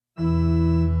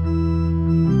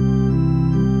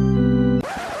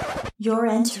You're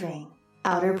entering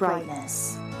Outer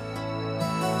Brightness.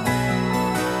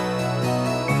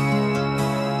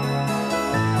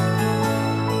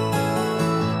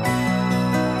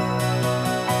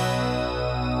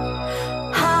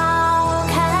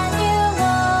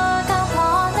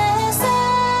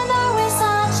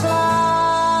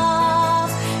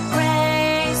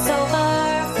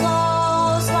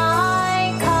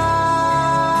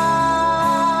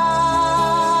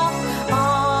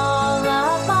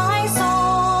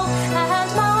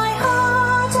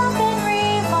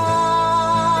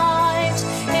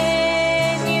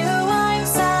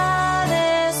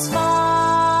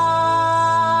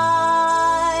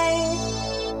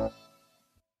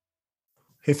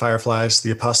 Hey Fireflies,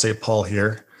 the Apostate Paul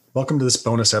here. Welcome to this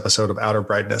bonus episode of Outer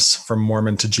Brightness, From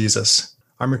Mormon to Jesus.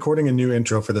 I'm recording a new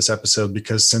intro for this episode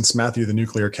because since Matthew the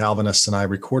Nuclear Calvinist and I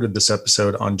recorded this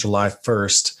episode on July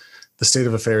 1st, the state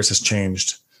of affairs has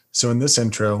changed. So in this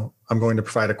intro, I'm going to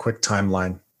provide a quick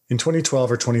timeline. In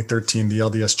 2012 or 2013, the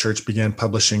LDS Church began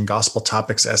publishing Gospel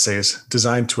Topics essays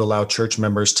designed to allow church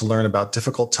members to learn about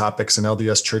difficult topics in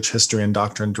LDS Church history and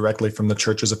doctrine directly from the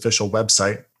church's official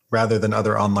website, rather than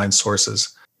other online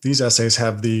sources. These essays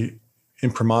have the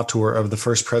imprimatur of the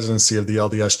First Presidency of the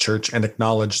LDS Church and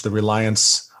acknowledge the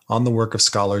reliance on the work of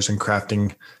scholars in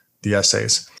crafting the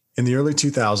essays. In the early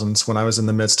 2000s, when I was in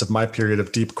the midst of my period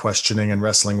of deep questioning and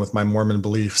wrestling with my Mormon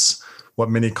beliefs,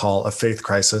 what many call a faith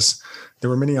crisis, there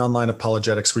were many online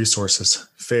apologetics resources,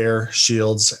 FAIR,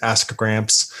 Shields, Ask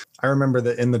Gramps. I remember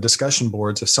that in the discussion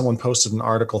boards, if someone posted an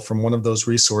article from one of those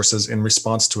resources in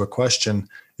response to a question,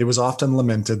 it was often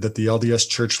lamented that the LDS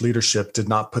Church leadership did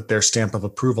not put their stamp of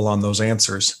approval on those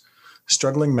answers.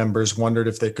 Struggling members wondered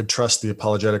if they could trust the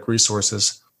apologetic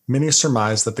resources. Many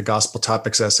surmised that the Gospel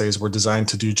Topics essays were designed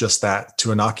to do just that,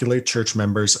 to inoculate church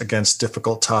members against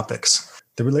difficult topics.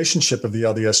 The relationship of the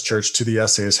LDS Church to the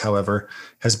essays, however,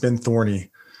 has been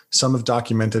thorny. Some have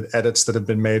documented edits that have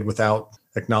been made without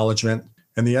acknowledgement,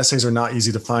 and the essays are not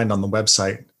easy to find on the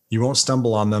website. You won't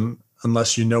stumble on them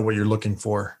unless you know what you're looking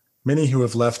for. Many who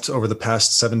have left over the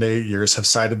past 7 to 8 years have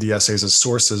cited the essays as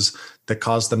sources that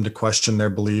caused them to question their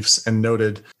beliefs and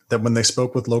noted that when they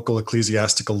spoke with local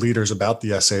ecclesiastical leaders about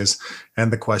the essays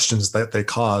and the questions that they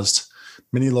caused,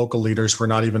 many local leaders were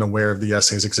not even aware of the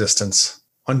essays' existence.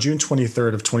 On June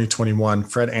 23rd of 2021,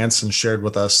 Fred Anson shared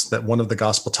with us that one of the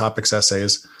Gospel Topics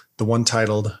essays, the one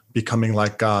titled Becoming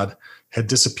Like God, had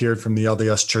disappeared from the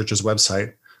LDS Church's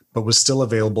website, but was still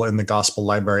available in the Gospel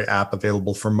Library app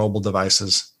available for mobile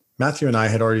devices. Matthew and I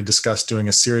had already discussed doing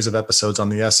a series of episodes on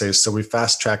the essays, so we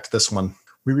fast-tracked this one.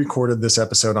 We recorded this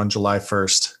episode on July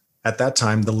 1st. At that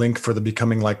time, the link for the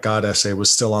Becoming Like God essay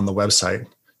was still on the website,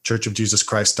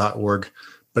 churchofjesuschrist.org,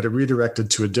 but it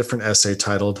redirected to a different essay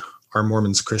titled Are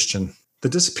Mormons Christian? The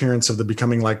disappearance of the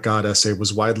Becoming Like God essay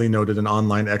was widely noted in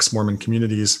online ex-Mormon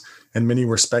communities, and many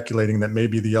were speculating that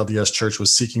maybe the LDS Church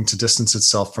was seeking to distance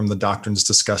itself from the doctrines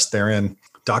discussed therein,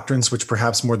 doctrines which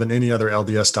perhaps more than any other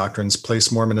LDS doctrines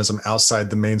place Mormonism outside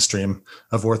the mainstream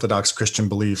of Orthodox Christian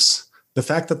beliefs. The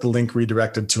fact that the link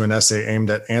redirected to an essay aimed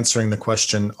at answering the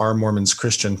question, Are Mormons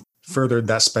Christian?, furthered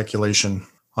that speculation.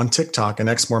 On TikTok, an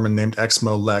ex-Mormon named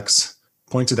XMoLex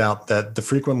pointed out that the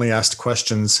frequently asked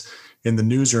questions in the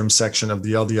newsroom section of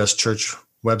the LDS Church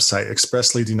website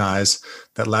expressly denies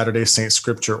that Latter-day Saint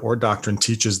scripture or doctrine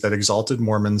teaches that exalted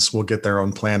Mormons will get their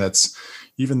own planets,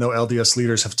 even though LDS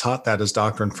leaders have taught that as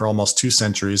doctrine for almost 2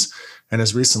 centuries, and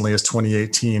as recently as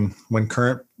 2018, when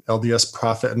current LDS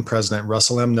prophet and president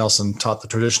Russell M. Nelson taught the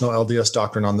traditional LDS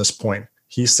doctrine on this point.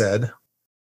 He said,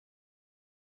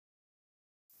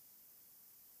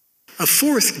 "A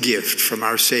fourth gift from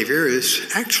our Savior is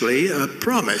actually a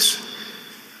promise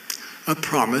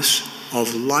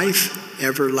of life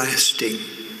everlasting.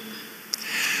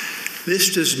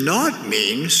 This does not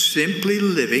mean simply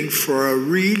living for a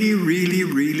really, really,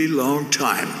 really long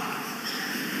time.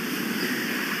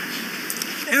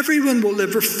 Everyone will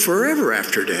live forever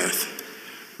after death,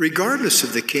 regardless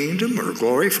of the kingdom or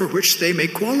glory for which they may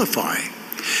qualify.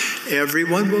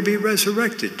 Everyone will be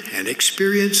resurrected and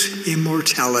experience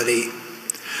immortality.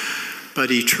 But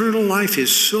eternal life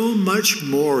is so much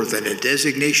more than a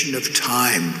designation of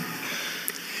time.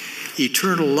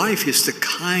 Eternal life is the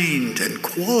kind and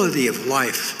quality of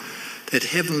life that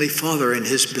Heavenly Father and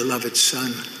His beloved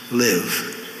Son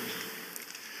live.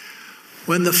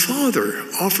 When the Father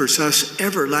offers us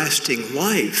everlasting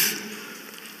life,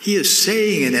 He is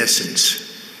saying in essence,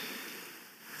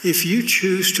 if you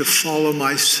choose to follow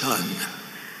my Son,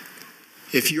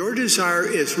 if your desire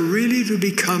is really to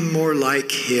become more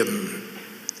like Him,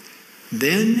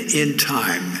 then in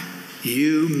time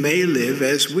you may live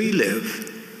as we live,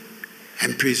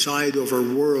 and preside over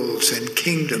worlds and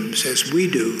kingdoms as we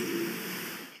do.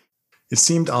 It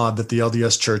seemed odd that the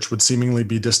LDS Church would seemingly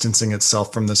be distancing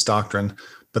itself from this doctrine,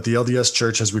 but the LDS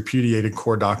Church has repudiated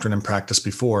core doctrine and practice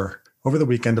before. Over the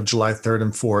weekend of July 3rd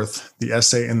and 4th, the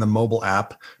essay in the mobile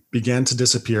app began to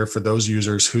disappear for those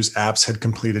users whose apps had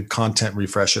completed content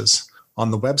refreshes.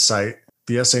 On the website,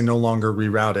 the essay no longer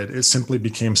rerouted. It simply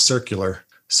became circular,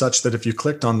 such that if you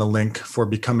clicked on the link for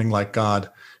Becoming Like God,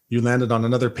 you landed on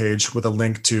another page with a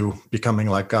link to Becoming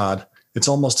Like God. It's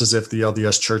almost as if the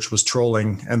LDS Church was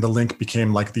trolling and the link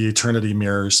became like the eternity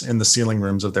mirrors in the ceiling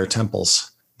rooms of their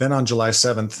temples. Then on July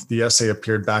 7th, the essay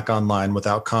appeared back online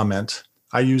without comment.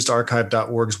 I used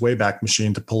archive.org's Wayback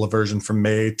Machine to pull a version from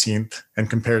May 18th and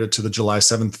compared it to the July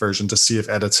 7th version to see if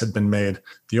edits had been made.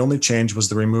 The only change was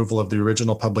the removal of the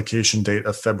original publication date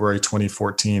of February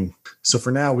 2014. So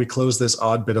for now, we close this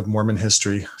odd bit of Mormon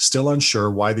history, still unsure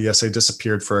why the essay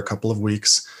disappeared for a couple of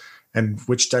weeks and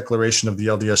which declaration of the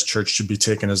LDS Church should be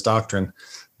taken as doctrine,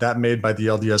 that made by the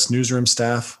LDS newsroom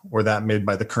staff or that made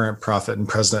by the current prophet and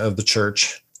president of the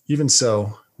church. Even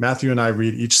so, Matthew and I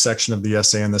read each section of the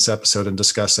essay in this episode and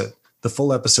discuss it. The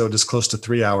full episode is close to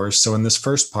 3 hours, so in this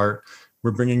first part,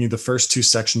 we're bringing you the first two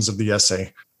sections of the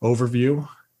essay, Overview,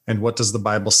 and What Does the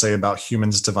Bible Say About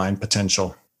Humans' Divine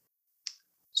Potential?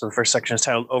 So the first section is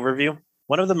titled Overview.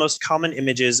 One of the most common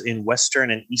images in Western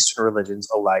and Eastern religions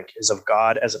alike is of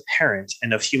God as a parent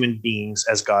and of human beings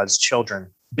as God's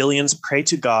children. Billions pray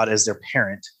to God as their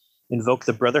parent, invoke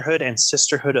the brotherhood and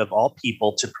sisterhood of all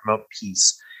people to promote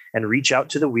peace, and reach out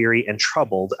to the weary and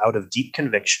troubled out of deep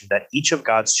conviction that each of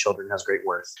God's children has great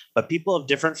worth. But people of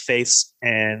different faiths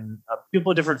understand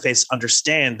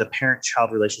the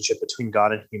parent-child relationship between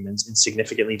God and humans in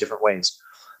significantly different ways.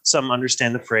 Some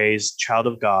understand the phrase child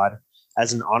of God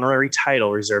as an honorary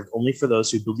title reserved only for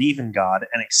those who believe in God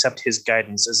and accept his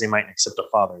guidance as they might accept a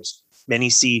father's. Many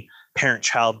see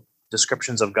parent-child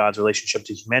descriptions of God's relationship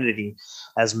to humanity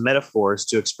as metaphors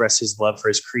to express his love for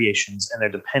his creations and their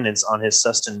dependence on his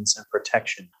sustenance and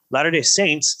protection. Latter-day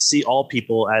Saints see all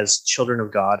people as children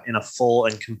of God in a full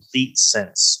and complete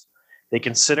sense. They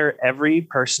consider every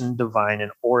person divine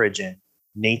in origin,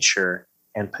 nature,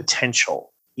 and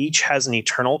potential. Each has an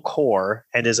eternal core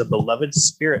and is a beloved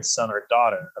spirit son or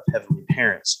daughter of heavenly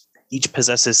parents. Each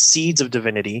possesses seeds of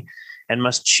divinity and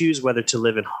must choose whether to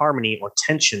live in harmony or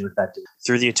tension with that divinity.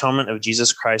 Through the atonement of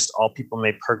Jesus Christ, all people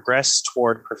may progress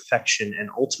toward perfection and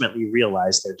ultimately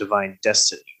realize their divine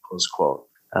destiny, close quote.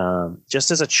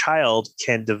 Just as a child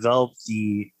can develop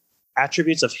the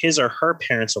attributes of his or her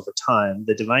parents over time,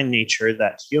 the divine nature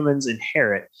that humans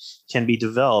inherit can be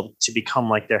developed to become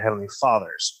like their heavenly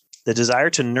fathers. The desire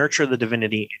to nurture the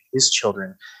divinity in his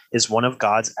children is one of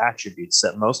God's attributes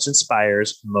that most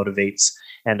inspires, motivates,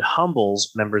 and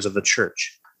humbles members of the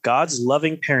church. God's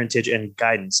loving parentage and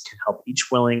guidance can help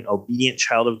each willing, obedient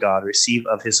child of God receive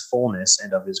of his fullness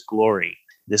and of his glory.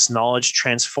 This knowledge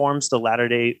transforms the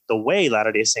way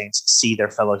Latter-day Saints see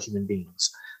their fellow human beings.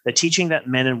 The teaching that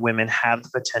men and women have the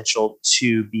potential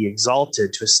to be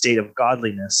exalted to a state of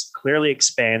godliness clearly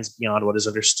expands beyond what is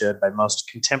understood by most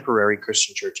contemporary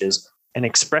Christian churches and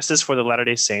expresses for the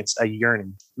Latter-day Saints a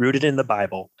yearning rooted in the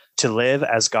Bible to live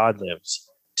as God lives,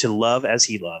 to love as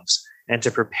he loves, and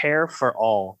to prepare for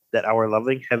all that our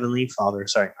loving Father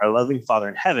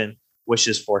in heaven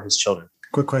wishes for his children.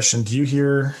 Quick question. Do you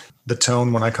hear the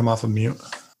tone when I come off of mute?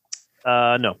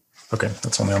 No. Okay.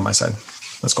 That's only on my side.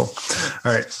 That's cool.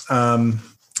 All right.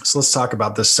 So let's talk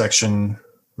about this section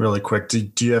really quick. Do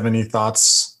you have any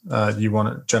thoughts?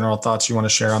 General thoughts you want to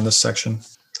share on this section?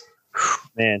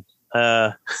 Man,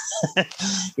 like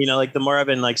the more I've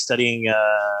been studying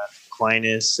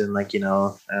Aquinas and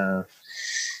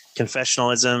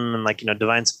confessionalism and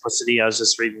divine simplicity, I was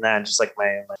just reading that and just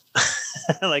my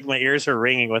my ears were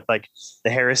ringing with the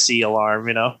heresy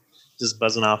alarm, just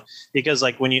buzzing off. Because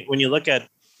when you look at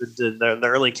the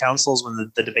early councils,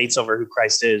 when the debates over who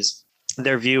Christ is,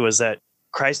 their view is that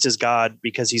Christ is God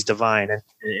because he's divine,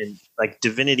 and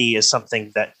divinity is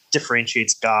something that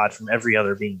differentiates God from every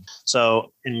other being.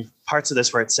 So in parts of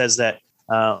this where it says that,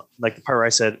 the part where I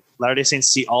said, Latter-day Saints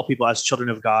see all people as children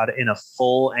of God in a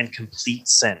full and complete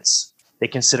sense. They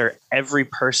consider every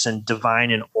person divine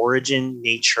in origin,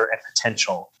 nature, and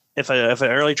potential. If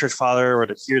an early church father were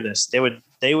to hear this, they would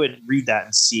read that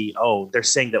and see, oh, they're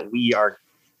saying that we are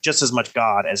just as much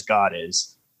God as God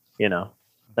is. They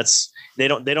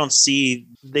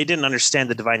didn't understand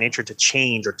the divine nature to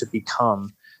change or to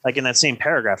become. In that same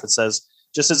paragraph, it says,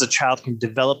 just as a child can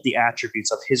develop the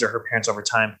attributes of his or her parents over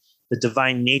time, the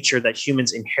divine nature that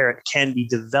humans inherit can be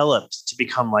developed to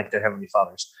become like their heavenly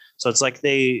fathers. So it's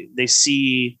they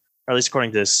see, or at least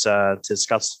according to this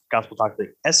Gospel Talk,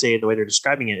 the essay, the way they're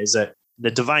describing it is that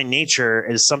the divine nature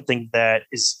is something that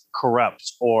is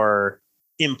corrupt or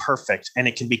imperfect, and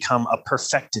it can become a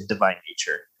perfected divine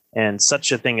nature. And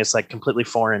such a thing is like completely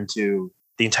foreign to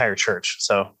the entire church.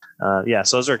 So,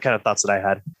 so those are kind of thoughts that I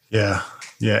had. Yeah,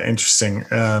 interesting.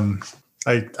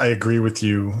 I agree with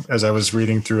you. As I was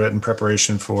reading through it in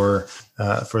preparation for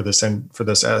this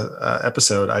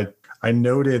episode, I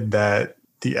noted that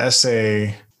the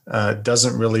essay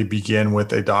doesn't really begin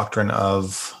with a doctrine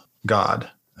of God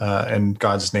and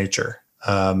God's nature.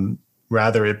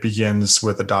 Rather, it begins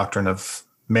with a doctrine of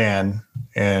man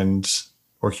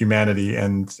or humanity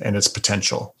and its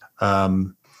potential.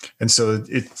 And so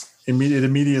it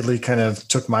immediately kind of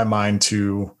took my mind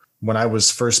to when I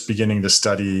was first beginning to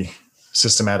study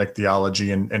systematic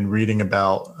theology and reading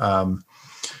about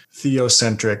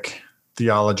theocentric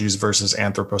theologies versus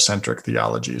anthropocentric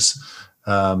theologies.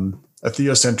 A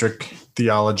theocentric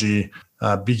theology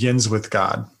begins with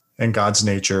God and God's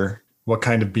nature, what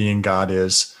kind of being God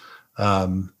is,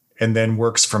 and then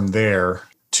works from there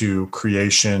to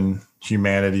creation,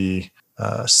 humanity,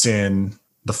 sin,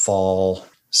 the fall,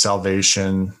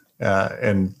 salvation,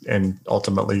 and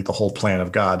ultimately the whole plan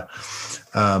of God.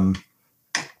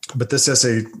 But this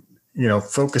essay,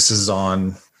 focuses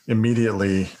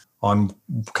immediately on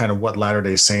kind of what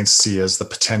Latter-day Saints see as the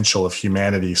potential of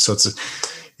humanity. So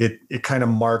it kind of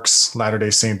marks Latter-day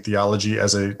Saint theology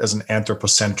as an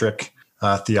anthropocentric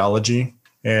theology.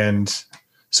 And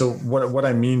so what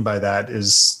I mean by that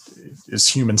is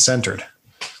human-centered,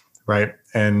 right?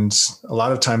 And a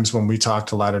lot of times when we talk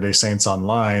to Latter-day Saints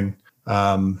online,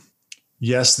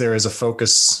 yes, there is a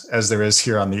focus, as there is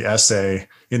here in the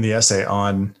essay,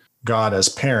 on God as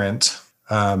parent.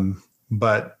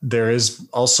 But there is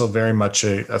also very much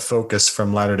a focus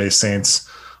from Latter-day Saints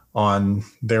on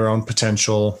their own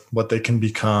potential, what they can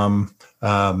become.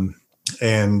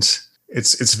 And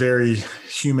it's very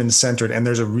human-centered. And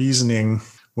there's a reasoning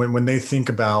when they think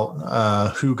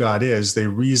about who God is, they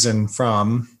reason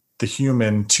from the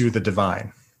human to the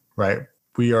divine, right?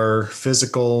 We are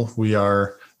physical, we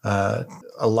are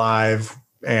alive,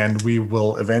 and we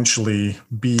will eventually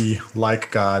be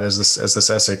like God, as this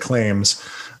essay claims.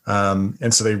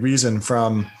 And so they reason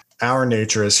from our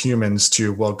nature as humans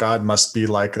to, well, God must be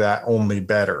like that, only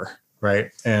better, right?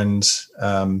 And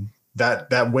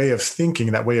that way of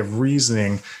thinking, that way of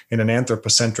reasoning in an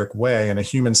anthropocentric way, in a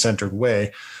human-centered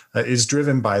way, is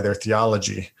driven by their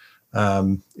theology.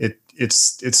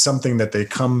 It's something that they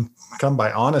come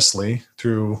by honestly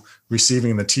through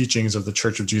receiving the teachings of the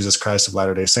Church of Jesus Christ of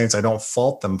Latter-day Saints. I don't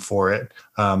fault them for it,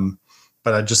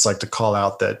 but I'd just like to call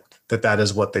out that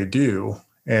is what they do,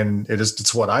 and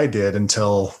it's what I did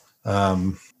until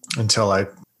I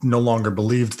no longer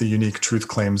believed the unique truth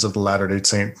claims of the Latter-day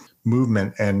Saint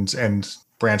movement and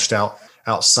branched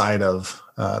outside of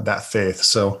that faith.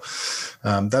 So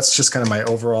that's just kind of my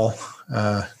overall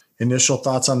initial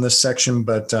thoughts on this section,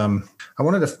 but I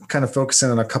wanted to kind of focus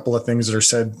in on a couple of things that are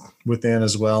said within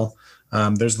as well.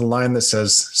 There's the line that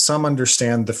says, some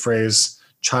understand the phrase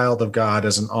child of God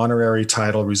as an honorary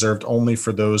title reserved only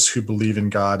for those who believe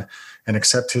in God and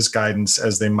accept his guidance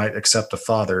as they might accept a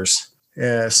father's.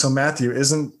 So Matthew,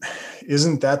 isn't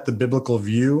that the biblical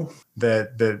view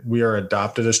that we are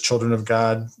adopted as children of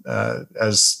God,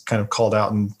 as kind of called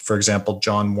out in, for example,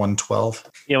 John 1:12?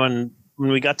 Yeah, when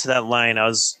we got to that line,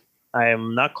 I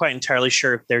am not quite entirely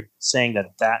sure if they're saying that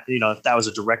if that was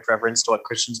a direct reference to what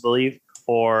Christians believe,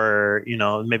 or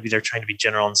maybe they're trying to be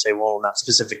general and say, well, not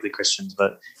specifically Christians.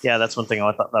 But yeah, that's one thing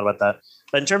I thought about that.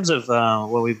 But in terms of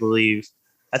what we believe,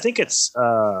 I think it's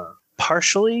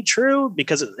partially true,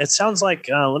 because it sounds like,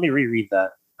 let me reread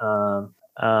that.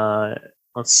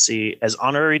 Let's see, as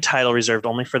honorary title reserved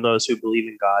only for those who believe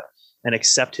in God and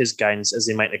accept his guidance as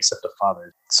they might accept a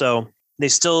father. So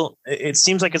it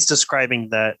seems like it's describing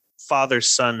that father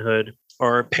sonhood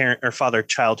or parent or father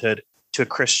childhood to a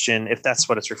Christian, if that's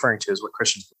what it's referring to, is what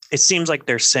Christians believe. It seems like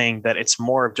they're saying that it's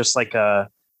more of just like a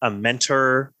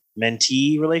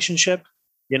mentor-mentee relationship,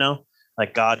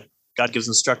 like God gives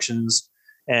instructions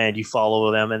and you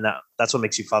follow them, and that's what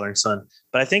makes you father and son.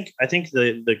 But I think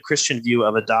the Christian view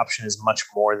of adoption is much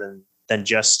more than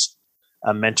just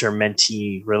a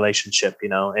mentor-mentee relationship.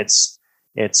 It's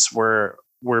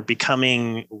we're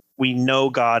becoming, we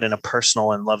know God in a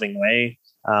personal and loving way.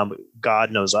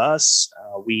 God knows us.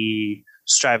 We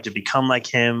strive to become like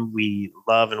him. We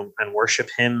love and worship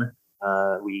him.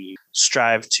 We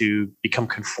strive to become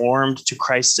conformed to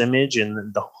Christ's image,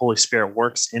 and the Holy Spirit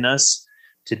works in us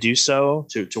to do so,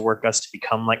 to work us to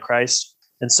become like Christ.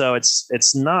 And so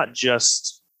it's not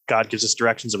just God gives us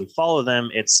directions and we follow them.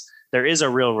 It's there is a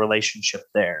real relationship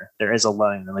there. There is a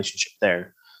loving relationship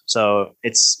there. So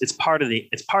it's part of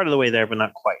the way there, but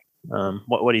not quite.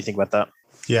 What do you think about that?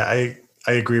 Yeah, I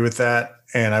agree with that.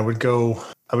 And I would go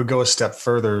a step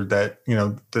further that,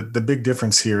 the big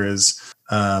difference here is,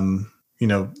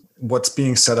 what's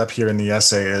being set up here in the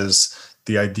essay is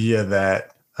the idea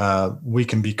that we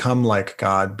can become like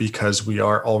God because we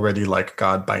are already like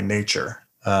God by nature.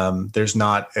 There's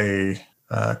not a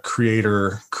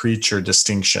creator-creature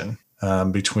distinction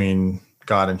between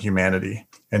God and humanity.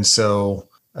 And so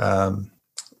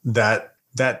that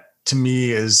to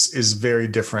me is very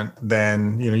different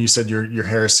than, you said your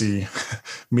heresy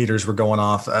meters were going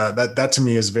off. That to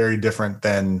me is very different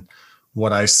than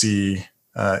what I see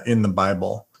in the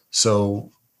Bible.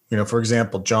 So, for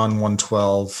example, John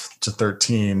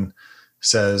 1:12-13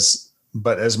 says,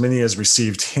 "But as many as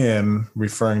received him,"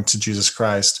 referring to Jesus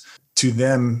Christ, "to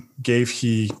them gave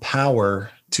he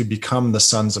power to become the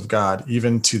sons of God,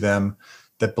 even to them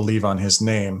that believe on his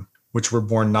name, which were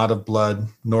born not of blood,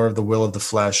 nor of the will of the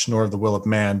flesh, nor of the will of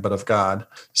man, but of God."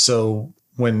 So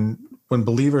when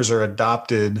believers are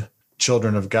adopted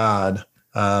children of God,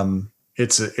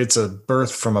 it's a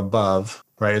birth from above,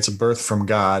 right? It's a birth from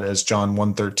God, as John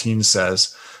 1:13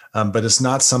 says, but it's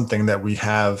not something that we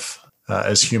have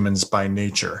as humans by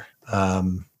nature.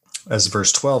 As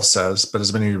verse 12 says, "But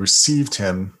as many received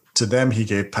him, to them he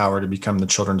gave power to become the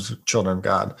children of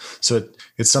God." So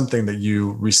it's something that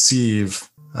you receive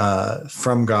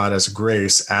from God as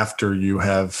grace after you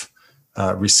have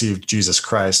received Jesus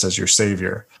Christ as your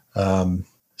Savior.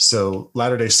 So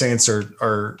Latter-day Saints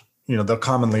are they'll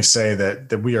commonly say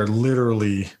that we are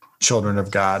literally children of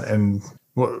God. And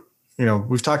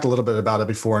we've talked a little bit about it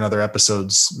before in other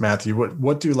episodes. Matthew,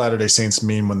 what do Latter-day Saints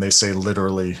mean when they say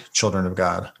literally children of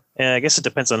God? Yeah, I guess it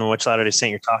depends on which Latter-day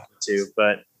Saint you're talking to,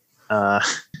 but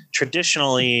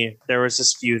traditionally there was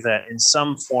this view that in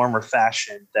some form or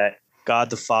fashion that God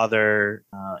the Father,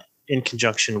 in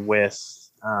conjunction with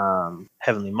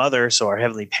Heavenly Mother, so our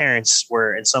heavenly parents,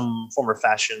 were in some form or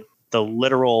fashion the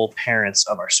literal parents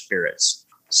of our spirits.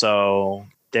 So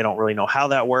they don't really know how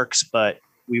that works, but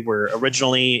we were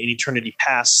originally in eternity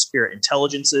past spirit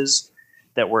intelligences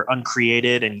that were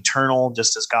uncreated and eternal,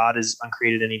 just as God is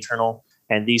uncreated and eternal.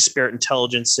 And these spirit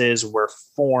intelligences were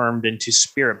formed into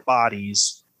spirit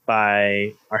bodies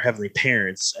by our heavenly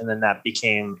parents. And then that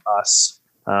became us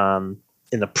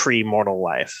in the pre-mortal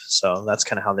life. So that's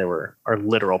kind of how they were our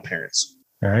literal parents.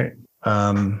 All right.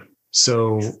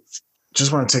 So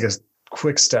just want to take a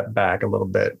quick step back a little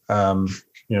bit.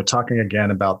 Talking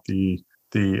again about the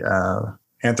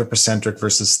anthropocentric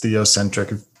versus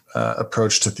theocentric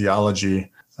approach to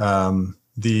theology.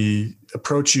 The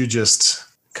approach you just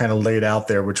kind of laid out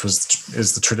there, which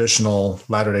is the traditional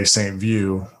Latter-day Saint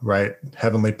view, right?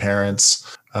 Heavenly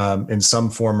parents, in some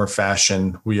form or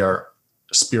fashion, we are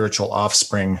spiritual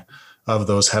offspring of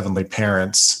those heavenly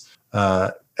parents,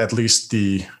 at least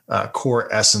the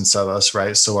core essence of us,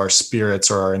 right? So our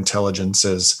spirits or our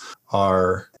intelligences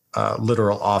are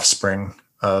literal offspring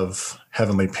of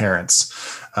heavenly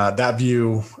parents. That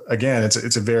view, again,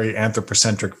 it's a very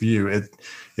anthropocentric view.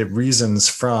 It reasons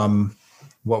from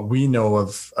what we know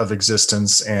of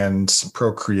existence and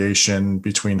procreation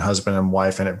between husband and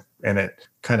wife, and it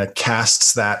kind of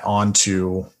casts that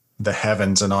onto the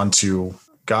heavens and onto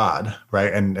God,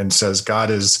 right? And says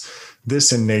God is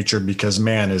this in nature because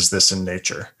man is this in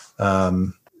nature.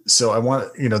 So I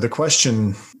want, the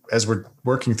question as we're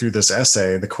working through this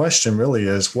essay, the question really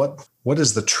is what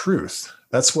is the truth?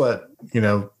 That's what,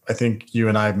 I think you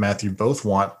and I, Matthew, both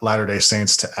want Latter-day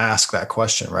Saints to ask that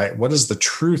question, right? What is the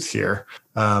truth here?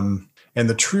 And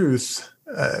the truth,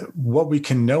 what we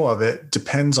can know of it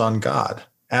depends on God,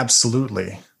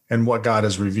 absolutely, and what God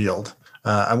has revealed.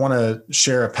 I want to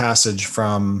share a passage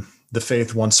from The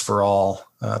Faith Once for All,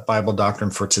 Bible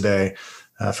Doctrine for Today,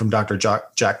 from Dr.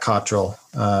 Jack Cottrell,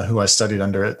 who I studied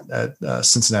under at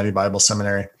Cincinnati Bible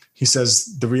Seminary. He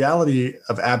says, "The reality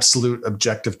of absolute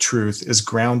objective truth is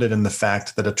grounded in the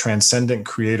fact that a transcendent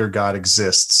creator God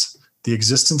exists. The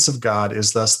existence of God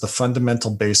is thus the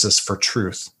fundamental basis for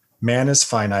truth. Man is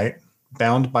finite,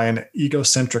 bound by an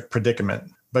egocentric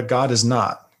predicament, but God is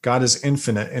not. God is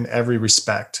infinite in every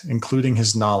respect, including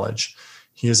his knowledge.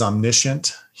 He is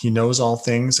omniscient, he knows all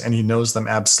things, and he knows them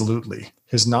absolutely.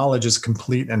 His knowledge is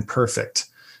complete and perfect.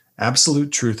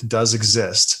 Absolute truth does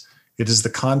exist. It is the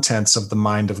contents of the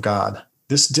mind of God.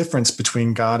 This difference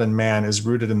between God and man is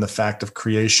rooted in the fact of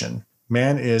creation.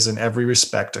 Man is in every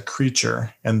respect a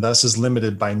creature, and thus is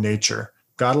limited by nature.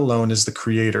 God alone is the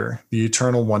creator, the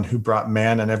eternal one who brought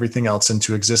man and everything else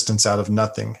into existence out of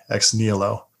nothing, ex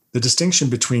nihilo. The distinction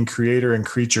between creator and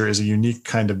creature is a unique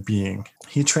kind of being.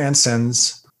 He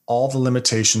transcends all the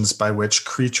limitations by which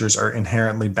creatures are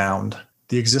inherently bound.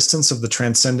 The existence of the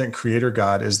transcendent creator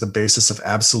God is the basis of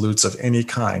absolutes of any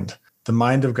kind. The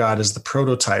mind of God is the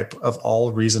prototype of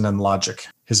all reason and logic.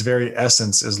 His very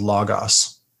essence is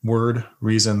logos, word,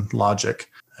 reason, logic.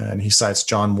 And he cites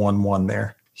John 1:1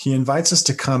 there. He invites us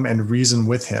to come and reason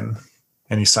with him.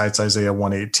 And he cites Isaiah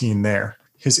 1:18 there.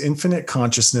 His infinite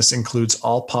consciousness includes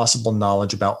all possible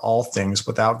knowledge about all things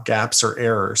without gaps or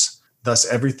errors. Thus,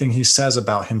 everything he says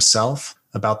about himself,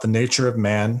 about the nature of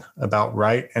man, about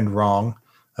right and wrong,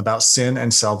 about sin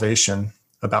and salvation,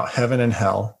 about heaven and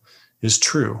hell, is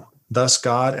true. Thus,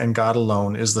 God and God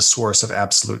alone is the source of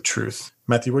absolute truth.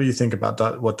 Matthew, what do you think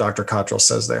about what Dr. Cottrell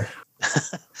says there?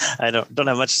 I don't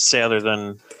have much to say other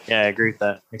than, I agree with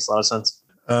that. Makes a lot of sense.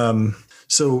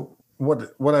 So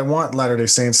what I want Latter-day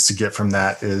Saints to get from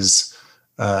that is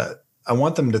I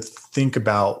want them to think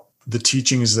about the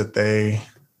teachings that they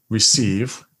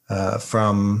receive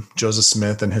from Joseph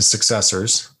Smith and his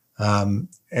successors.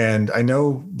 And I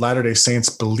know Latter-day Saints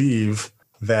believe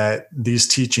that these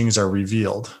teachings are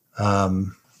revealed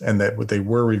and that they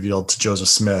were revealed to Joseph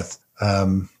Smith.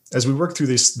 As we work through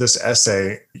this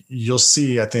essay, you'll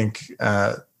see, I think,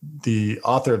 the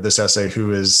author of this essay,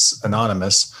 who is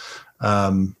anonymous,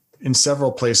 in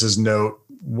several places note,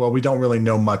 well, we don't really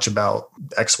know much about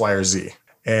X, Y, or Z.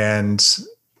 And,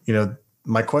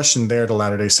 my question there to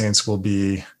Latter-day Saints will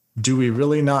be, do we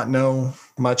really not know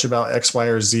much about X, Y,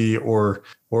 or Z, or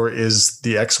is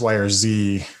the X, Y, or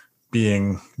Z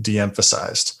being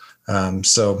de-emphasized? And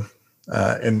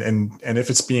if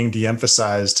it's being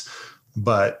de-emphasized,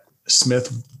 but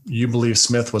you believe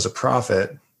Smith was a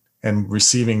prophet and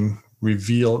receiving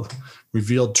revealed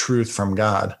truth from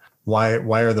God, why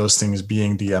are those things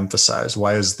being de-emphasized?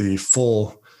 Why is the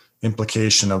full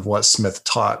implication of what Smith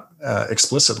taught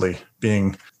explicitly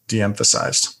being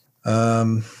de-emphasized?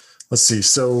 Let's see.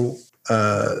 So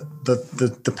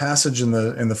the passage in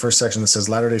the first section that says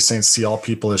Latter-day Saints see all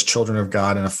people as children of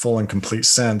God in a full and complete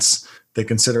sense. They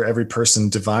consider every person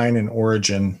divine in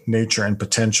origin, nature, and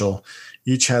potential.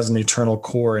 Each has an eternal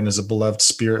core and is a beloved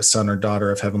spirit, son, or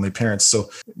daughter of heavenly parents. So,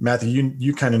 Matthew,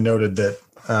 you kind of noted that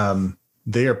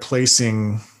they are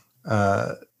placing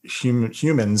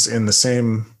humans in the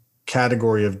same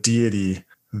category of deity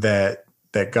that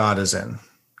God is in,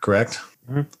 correct?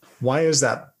 Mm-hmm. Why is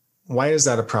that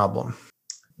a problem?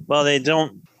 Well,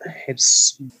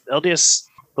 LDS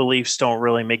beliefs don't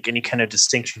really make any kind of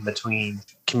distinction between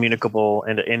communicable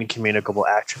and incommunicable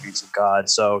attributes of God.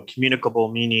 So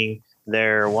communicable meaning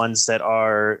they're ones that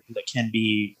can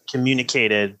be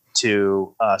communicated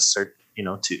to us, or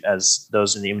as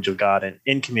those in the image of God, and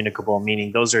incommunicable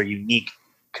meaning those are unique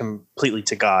completely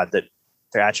to God, that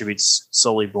they're attributes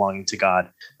solely belonging to God.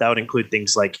 That would include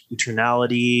things like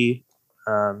eternality,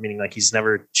 meaning like he's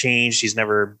never changed, he's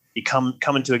never come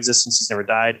into existence, he's never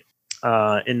died,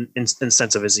 in the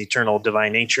sense of his eternal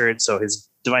divine nature. And so his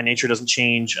divine nature doesn't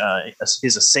change.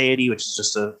 His aseity, which is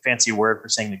just a fancy word for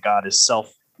saying that God is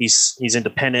self. He's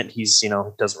independent. He's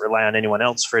doesn't rely on anyone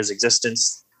else for his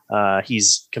existence.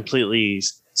 He's completely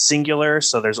singular,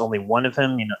 so there's only one of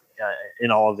him,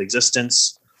 in all of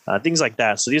existence. Things like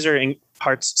that. So these are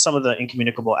some of the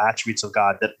incommunicable attributes of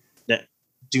God that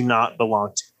do not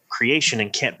belong to creation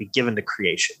and can't be given to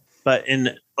creation. But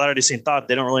in Latter-day Saint thought,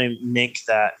 they don't really make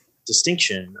that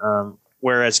distinction.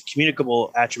 Whereas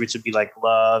communicable attributes would be like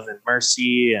love and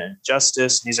mercy and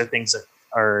justice. And these are things that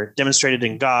are demonstrated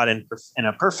in God in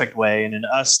a perfect way, and in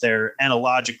us they're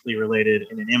analogically related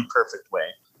in an imperfect way.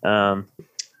 And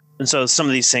so some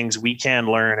of these things we can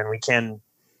learn and we can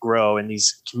grow in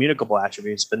these communicable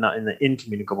attributes, but not in the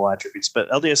incommunicable attributes. But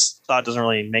LDS thought doesn't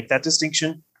really make that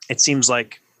distinction. It seems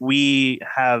like we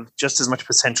have just as much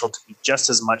potential to be just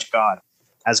as much God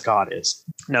as God is.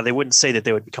 Now, they wouldn't say that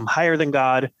they would become higher than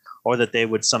God, or that they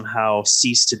would somehow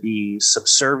cease to be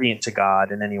subservient to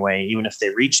God in any way, even if they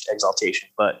reached exaltation.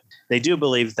 But they do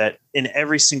believe that in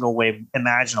every single way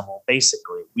imaginable,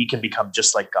 basically, we can become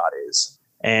just like God is.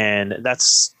 And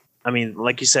that's,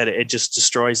 like you said, it just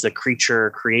destroys the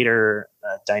creature-creator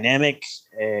dynamic.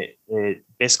 It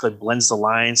basically blends the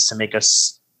lines to make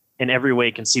us, in every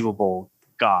way conceivable,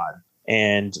 God.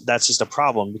 And that's just a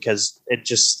problem, because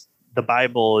the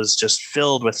Bible is just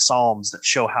filled with Psalms that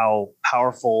show how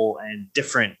powerful and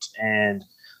different and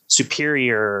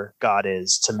superior God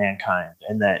is to mankind,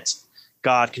 and that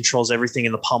God controls everything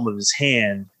in the palm of his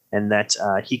hand, and that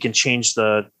he can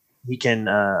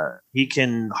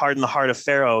harden the heart of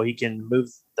Pharaoh. He can move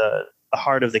the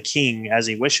heart of the king as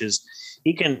he wishes.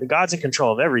 God's in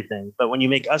control of everything. But when you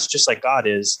make us just like God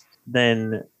is,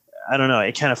 then I don't know,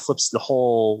 it kind of flips the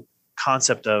whole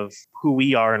concept of who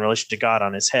we are in relation to God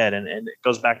on its head. And it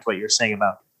goes back to what you're saying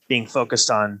about being focused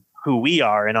on who we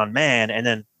are and on man, and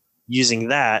then using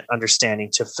that understanding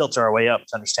to filter our way up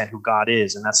to understand who God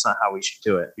is. And that's not how we should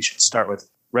do it. We should start with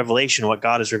revelation, what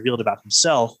God has revealed about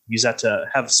himself, use that to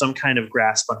have some kind of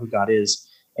grasp on who God is,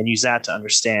 and use that to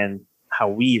understand how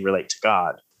we relate to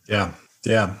God. Yeah.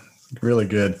 Really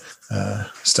good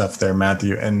stuff there,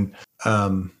 Matthew. And,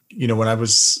 when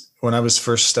I was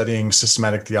first studying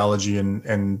systematic theology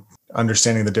and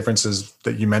understanding the differences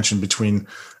that you mentioned between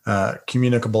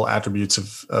communicable attributes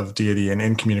of deity and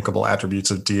incommunicable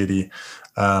attributes of deity,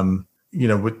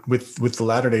 with the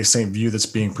Latter-day Saint view that's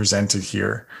being presented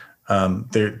here,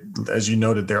 there, as you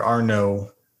noted, there are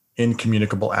no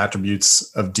incommunicable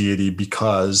attributes of deity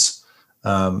because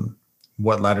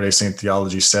what Latter-day Saint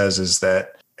theology says is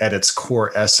that at its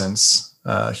core essence,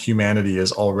 humanity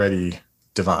is already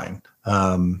divine.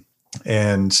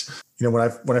 And when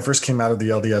I first came out of the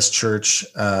LDS Church,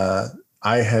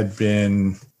 I had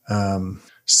been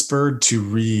spurred to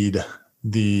read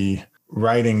the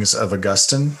writings of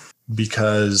Augustine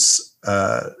because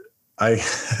I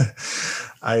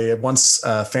had once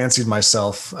fancied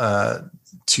myself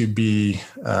to be.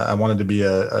 I wanted to be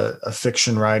a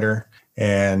fiction writer,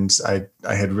 and I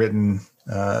had written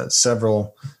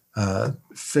several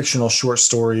fictional short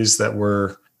stories that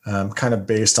were kind of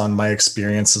based on my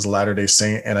experience as a Latter-day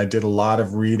Saint. And I did a lot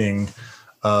of reading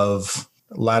of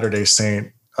other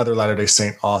Latter-day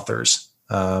Saint authors.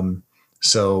 Orson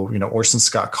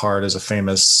Scott Card is a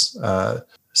famous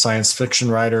science fiction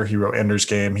writer. He wrote Ender's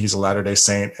Game. He's a Latter-day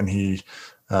Saint, and he,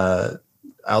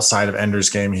 outside of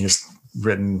Ender's Game, he's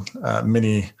written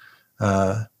many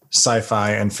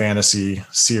sci-fi and fantasy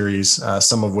series,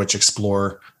 some of which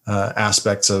explore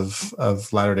aspects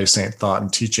of Latter-day Saint thought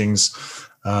and teachings.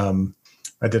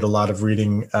 I did a lot of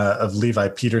reading of Levi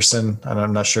Peterson, and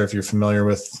I'm not sure if you're familiar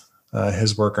with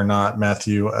his work or not,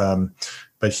 Matthew,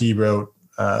 but he wrote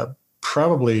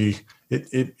probably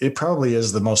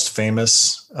is the most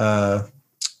famous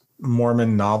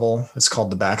Mormon novel. It's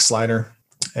called The Backslider,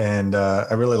 and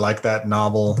I really like that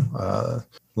novel,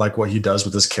 like what he does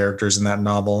with his characters in that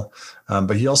novel.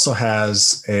 But he also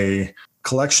has a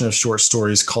collection of short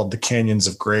stories called The Canyons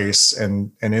of Grace.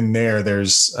 And in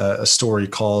there's a story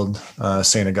called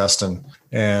St. Augustine.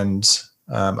 And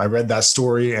I read that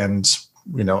story. And,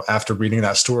 after reading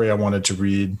that story, I wanted to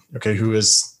read, okay, who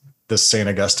is this St.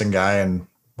 Augustine guy and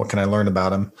what can I learn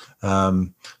about him?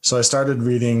 So I started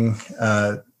reading,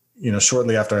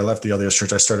 shortly after I left the LDS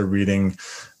Church, I started reading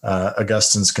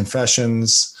Augustine's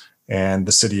Confessions and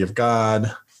The City of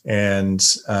God. And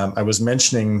I was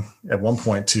mentioning at one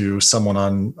point to someone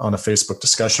on a Facebook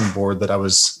discussion board that I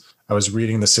was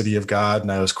reading The City of God,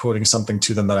 and I was quoting something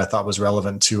to them that I thought was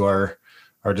relevant to our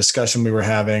discussion we were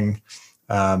having.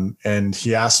 And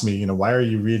he asked me, why are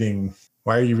you reading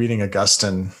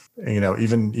Augustine?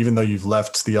 Even though you've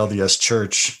left the LDS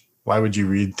Church, why would you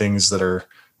read things that are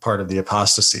part of the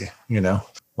apostasy?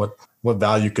 What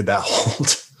value could that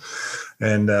hold?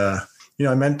 And I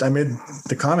made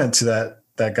the comment to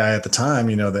that guy at the time,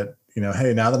 that,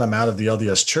 hey, now that I'm out of the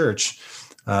LDS Church,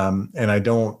 and I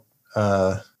don't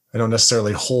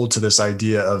necessarily hold to this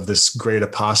idea of this great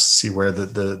apostasy where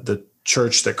the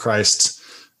church that Christ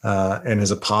and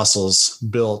his apostles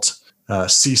built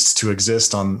ceased to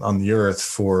exist on the earth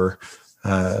for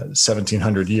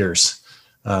 1700 years.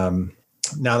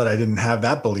 Now that I didn't have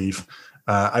that belief,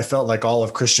 I felt like all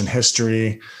of Christian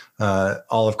history,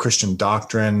 all of Christian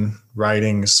doctrine,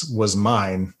 writings was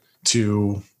mine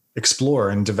to explore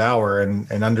and devour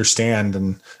and understand.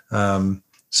 And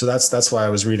so that's why I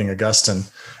was reading Augustine.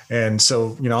 And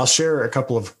so, I'll share a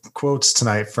couple of quotes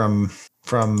tonight from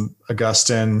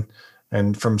Augustine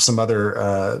and from some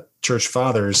other church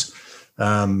fathers,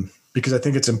 because I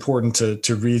think it's important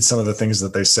to read some of the things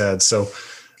that they said. So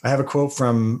I have a quote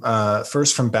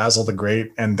first from Basil the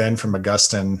Great and then from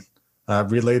Augustine,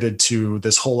 related to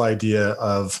this whole idea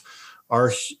of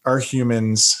are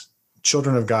humans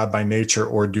children of God by nature,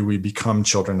 or do we become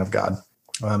children of God?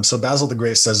 So Basil the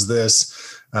Great says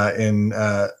this in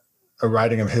a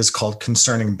writing of his called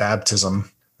Concerning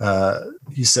Baptism.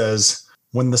 He says,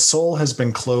 "When the soul has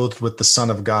been clothed with the Son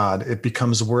of God, it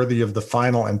becomes worthy of the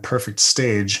final and perfect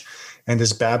stage and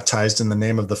is baptized in the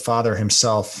name of the Father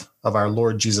himself, of our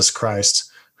Lord Jesus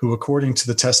Christ, who, according to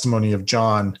the testimony of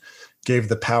John, gave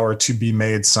the power to be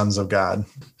made sons of God."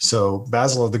 So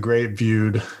Basil the Great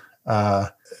viewed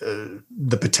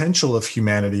the potential of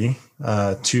humanity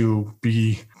to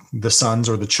be the sons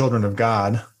or the children of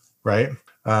God, right?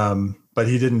 But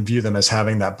he didn't view them as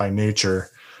having that by nature.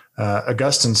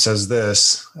 Augustine says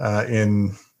this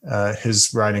in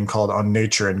his writing called On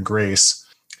Nature and Grace.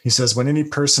 He says, when any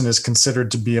person is considered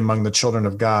to be among the children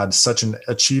of God, such an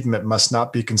achievement must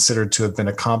not be considered to have been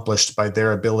accomplished by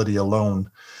their ability alone.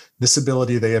 This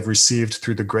ability they have received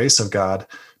through the grace of God,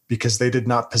 because they did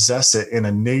not possess it in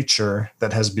a nature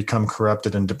that has become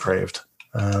corrupted and depraved.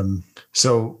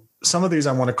 So some of these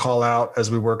I want to call out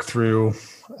as we work through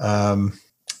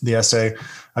the essay.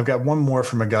 I've got one more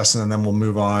from Augustine, and then we'll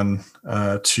move on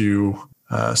to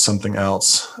something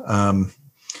else.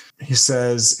 He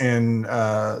says in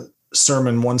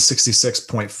Sermon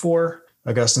 166.4,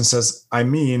 Augustine says, I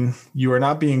mean, you are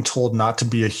not being told not to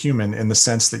be a human in the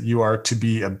sense that you are to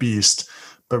be a beast,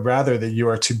 but rather that you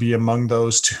are to be among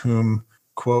those to whom,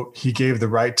 quote, he gave the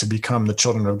right to become the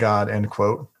children of God, end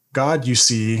quote. God, you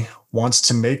see, wants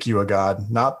to make you a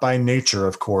God, not by nature,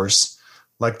 of course,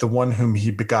 like the one whom he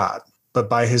begot, but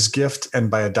by his gift and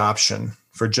by adoption.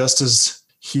 For just as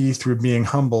he, through being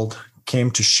humbled, came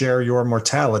to share your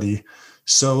mortality,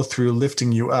 so through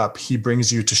lifting you up, he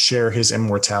brings you to share his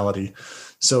immortality.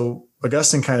 So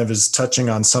Augustine kind of is touching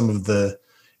on some of the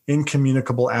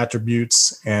incommunicable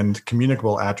attributes and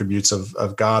communicable attributes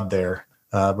of God there,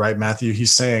 right, Matthew?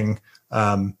 He's saying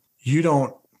you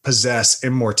don't possess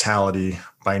immortality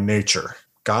by nature.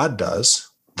 God does,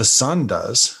 the Son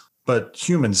does, but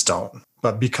humans don't.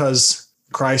 But because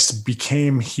Christ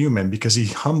became human, because he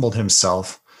humbled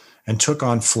himself and took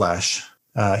on flesh,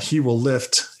 he will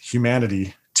lift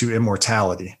humanity to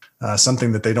immortality,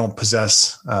 something that they don't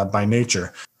possess by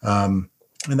nature.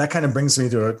 And that kind of brings me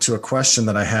to a question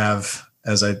that I have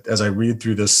as I read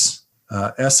through this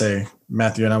essay,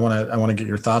 Matthew, and I want to get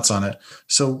your thoughts on it.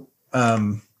 So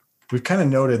we've kind of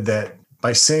noted that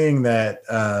by saying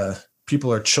that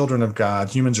people are children of God,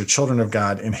 humans are children of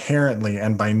God inherently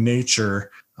and by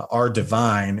nature are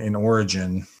divine in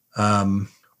origin.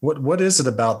 What is it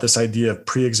about this idea of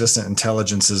pre-existent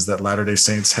intelligences that Latter-day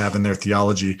Saints have in their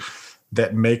theology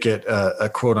that make it a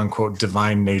quote unquote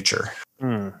divine nature?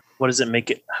 What does it make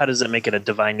it? How does it make it a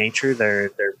divine nature? Their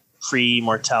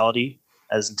pre-mortality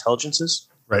as intelligences?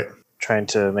 Right. Trying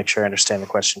to make sure I understand the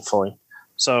question fully.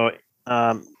 So,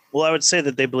 I would say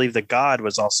that they believe that God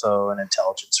was also an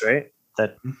intelligence, right?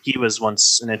 That he was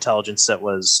once an intelligence that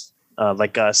was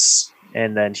like us,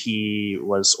 and then he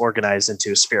was organized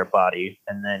into a spirit body,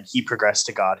 and then he progressed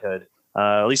to godhood.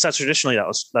 At least that's traditionally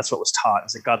that's what was taught,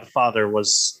 is that God the Father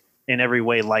was in every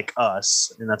way like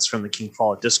us, and that's from the King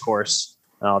Follett Discourse.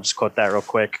 And I'll just quote that real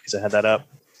quick because I had that up.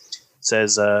 It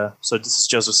says, so this is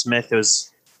Joseph Smith.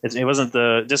 It wasn't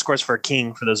the discourse for a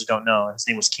king, for those who don't know. His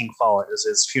name was King Follett. It was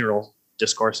his funeral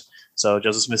discourse. So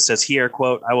Joseph Smith says here,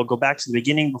 quote, I will go back to the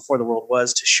beginning before the world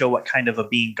was to show what kind of a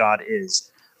being God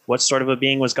is. What sort of a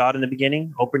being was God in the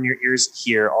beginning? Open your ears and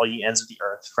hear, all ye ends of the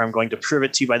earth, for I'm going to prove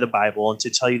it to you by the Bible and to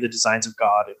tell you the designs of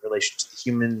God in relation to the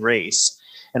human race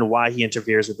and why he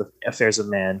interferes with the affairs of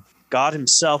man. God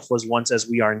himself was once as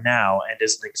we are now and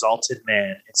is an exalted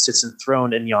man and sits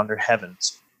enthroned in yonder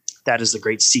heavens. That is the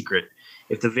great secret.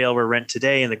 If the veil were rent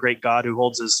today and the great God who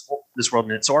holds this world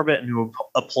in its orbit and who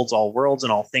upholds all worlds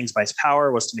and all things by his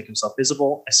power was to make himself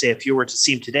visible, I say if you were to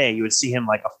see him today, you would see him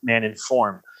like a man in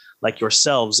form, like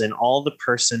yourselves in all the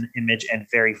person, image, and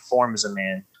very form as a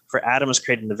man. For Adam was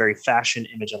created in the very fashion,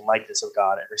 image, and likeness of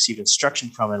God and received instruction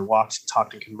from and walked,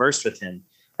 talked, and conversed with him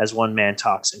as one man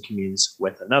talks and communes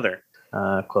with another,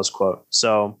 close quote.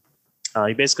 So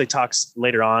he basically talks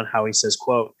later on how he says,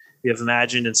 quote, we have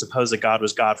imagined and supposed that God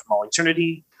was God from all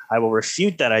eternity. I will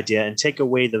refute that idea and take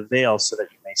away the veil so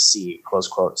that you may see, close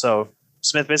quote. So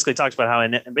Smith basically talks about how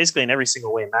in every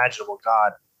single way imaginable,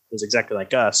 God is exactly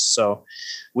like us. So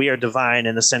we are divine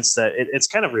in the sense that it's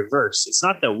kind of reverse. It's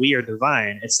not that we are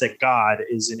divine. It's that God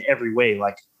is in every way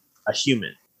like a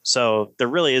human. So there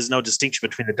really is no distinction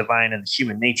between the divine and the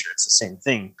human nature. It's the same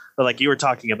thing. But like you were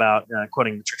talking about,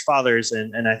 quoting the church fathers,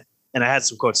 and I had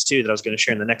some quotes too that I was going to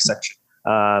share in the next section.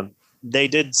 They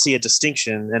did see a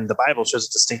distinction, and the Bible shows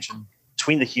a distinction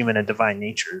between the human and divine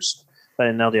natures. But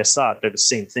in LDS thought, they're the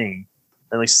same thing.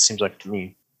 At least it seems like to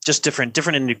me. Just different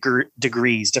in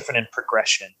degrees, different in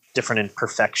progression, different in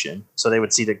perfection. So they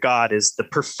would see that God is the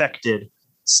perfected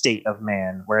state of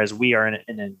man, whereas we are in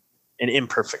an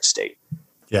imperfect state.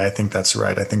 Yeah, I think that's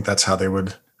right. I think that's how they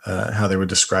would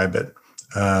describe it.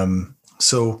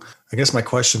 So I guess my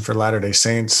question for Latter-day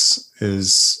Saints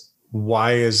is,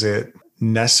 why is it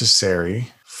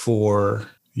necessary for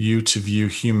you to view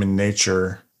human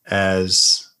nature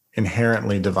as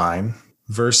inherently divine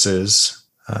versus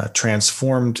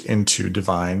transformed into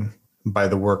divine by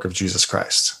the work of Jesus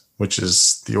Christ, which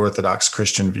is the Orthodox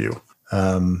Christian view?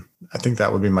 I think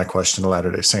that would be my question to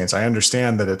Latter-day Saints. I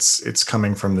understand that it's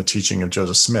coming from the teaching of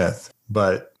Joseph Smith,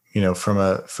 but from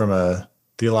a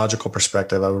theological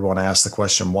perspective, I would want to ask the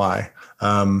question, why?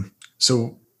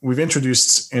 So we've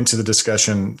introduced into the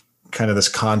discussion kind of this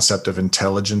concept of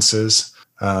intelligences.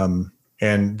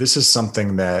 And this is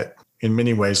something that in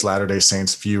many ways Latter-day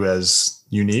Saints view as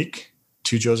unique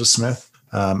to Joseph Smith.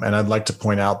 And I'd like to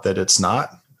point out that it's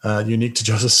not unique to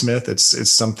Joseph Smith.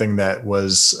 It's something that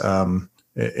was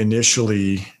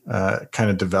initially kind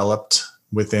of developed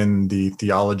within the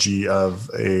theology of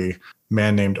a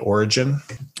man named Origen,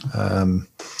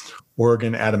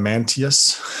 Origen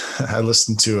Adamantius. I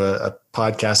listened to a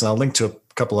podcast, and I'll link to a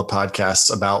couple of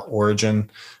podcasts about Origen.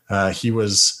 He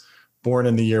was born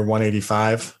in the year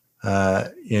 185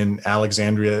 in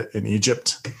Alexandria in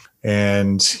Egypt,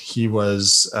 and he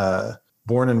was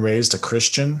born and raised a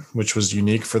Christian, which was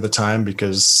unique for the time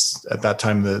because at that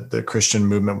time the Christian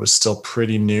movement was still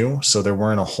pretty new. So there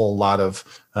weren't a whole lot of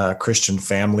Christian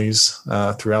families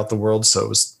throughout the world. So it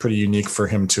was pretty unique for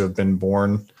him to have been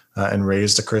born and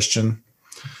raised a Christian.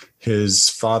 His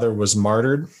father was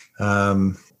martyred,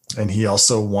 and he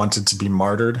also wanted to be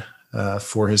martyred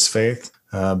for his faith.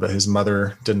 But his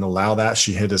mother didn't allow that.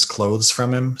 She hid his clothes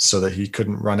from him so that he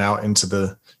couldn't run out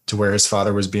to where his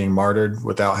father was being martyred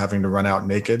without having to run out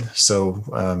naked.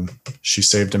 So she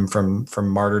saved him from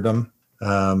martyrdom.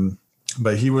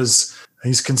 But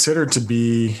he's considered to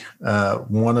be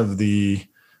one of the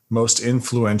most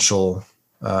influential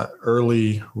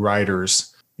early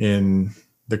writers in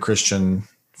the Christian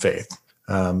faith.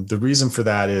 The reason for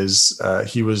that is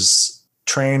he was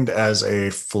trained as a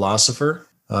philosopher.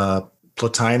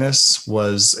 Plotinus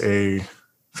was a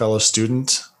fellow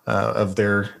student of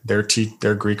their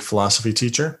Greek philosophy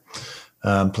teacher.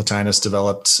 Plotinus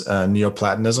developed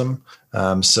Neoplatonism,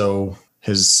 so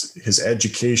his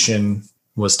education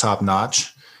was top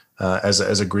notch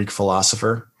as a Greek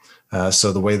philosopher.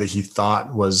 So the way that he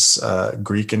thought was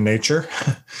Greek in nature,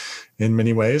 in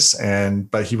many ways,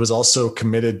 but he was also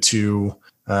committed to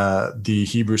the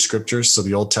Hebrew Scriptures, so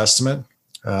the Old Testament.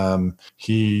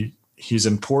 He's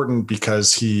important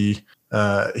because he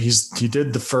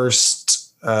did the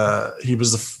first. He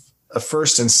was a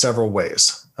first in several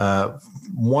ways.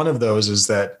 One of those is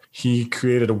that he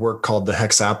created a work called the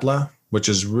Hexapla, which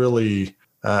is really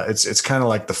it's kind of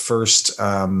like the first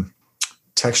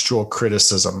textual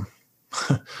criticism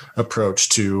approach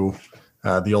to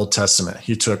the Old Testament.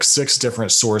 He took 6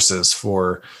 different sources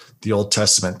for the Old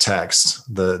Testament text,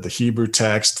 the Hebrew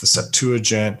text, the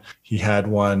Septuagint. He had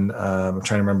one, I'm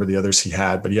trying to remember the others he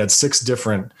had, but he had 6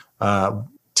 different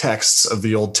texts of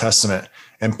the Old Testament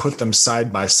and put them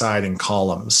side by side in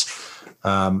columns.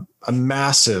 A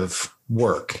massive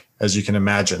work, as you can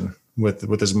imagine,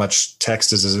 with as much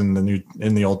text as is in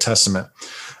the Old Testament.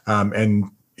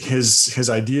 And his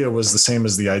idea was the same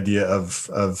as the idea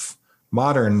of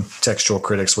modern textual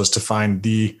critics, was to find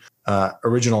the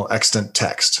original extant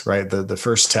text, right? The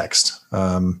first text.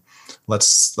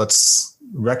 Let's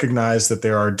recognize that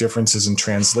there are differences in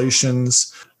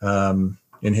translations.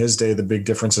 In his day, the big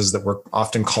differences that were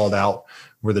often called out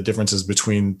were the differences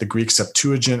between the Greek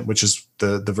Septuagint, which is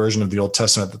the version of the Old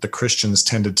Testament that the Christians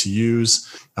tended to use,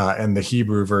 and the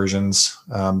Hebrew versions.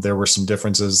 There were some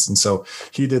differences. And so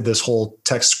he did this whole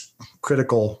text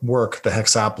critical work, the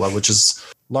Hexapla, which is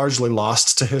largely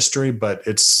lost to history, but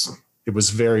it was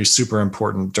very super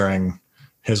important during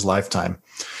his lifetime.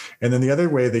 And then the other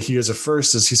way that he is a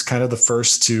first is he's kind of the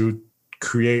first to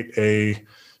create a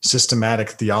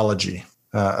systematic theology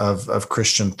of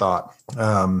Christian thought.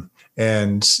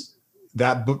 And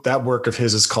that work of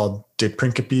his is called De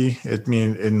Principii.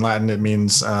 In Latin, it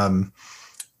means on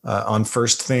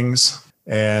first things.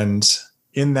 And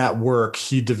in that work,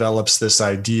 he develops this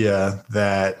idea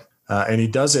that, and he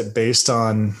does it based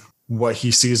on what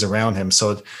he sees around him.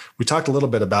 So we talked a little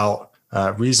bit about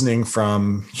reasoning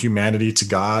from humanity to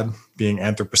God, being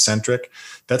anthropocentric.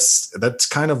 That's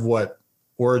kind of what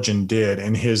Origen did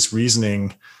in his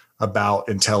reasoning about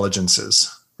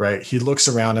intelligences, right? He looks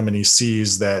around him and he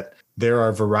sees that there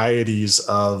are varieties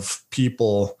of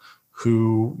people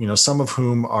who, some of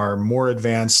whom are more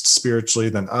advanced spiritually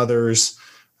than others.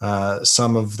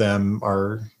 Some of them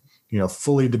are,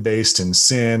 fully debased in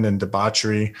sin and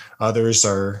debauchery. Others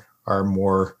are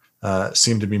more,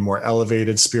 seem to be more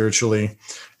elevated spiritually.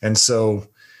 And so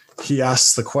he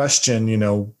asks the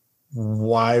question,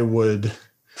 why would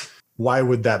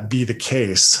that be the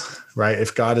case, right?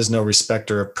 If God is no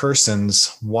respecter of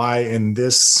persons, why in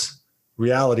this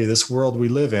reality, this world we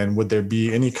live in, would there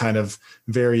be any kind of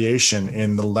variation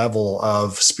in the level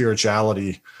of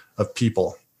spirituality of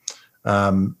people?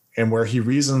 And where he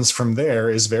reasons from there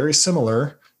is very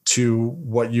similar to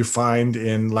what you find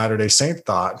in Latter-day Saint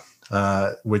thought,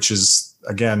 which is,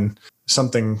 again,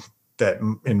 something that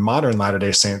in modern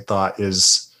Latter-day Saint thought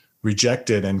is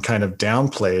rejected and kind of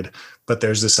downplayed. But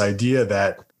there's this idea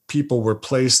that people were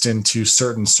placed into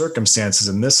certain circumstances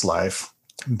in this life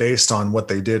based on what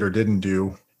they did or didn't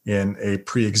do in a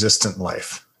pre-existent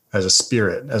life as a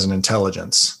spirit, as an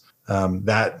intelligence.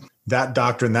 That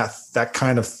doctrine, that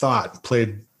kind of thought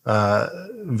played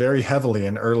very heavily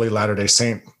in early Latter-day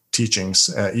Saint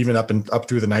teachings, even up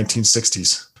through the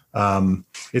 1960s.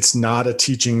 It's not a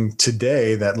teaching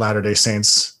today that Latter-day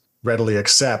Saints readily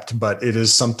accept, but it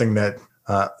is something that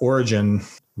Origen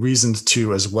reasoned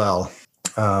to as well.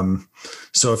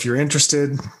 So if you're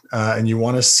interested and you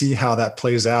want to see how that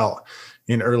plays out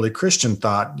in early Christian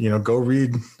thought, go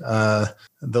read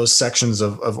those sections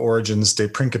of Origen's De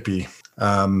Principi.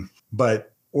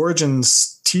 But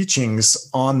Origen's teachings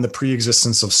on the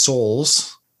preexistence of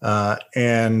souls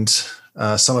and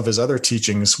some of his other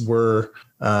teachings were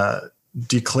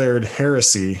declared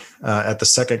heresy at the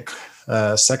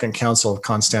Second Council of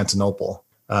Constantinople.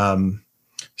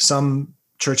 Some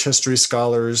church history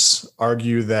scholars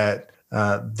argue that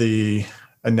the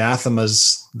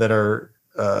anathemas that are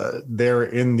there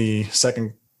in the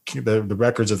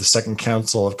records of the Second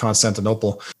Council of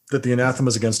Constantinople, that the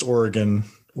anathemas against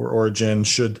Origen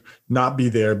should not be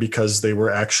there because they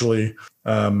were actually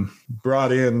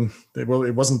brought in. Well,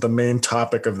 it wasn't the main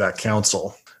topic of that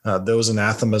council. Those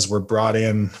anathemas were brought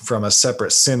in from a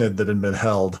separate synod that had been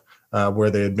held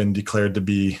where they had been declared to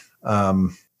be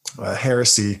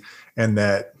heresy, and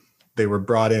that they were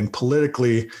brought in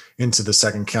politically into the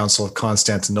Second Council of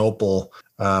Constantinople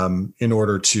in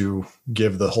order to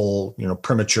give the whole,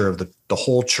 primature of the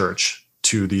whole church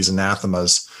to these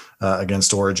anathemas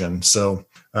against Origen. So,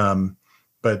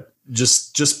 but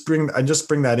just bring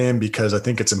that in because I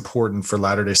think it's important for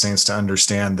Latter-day Saints to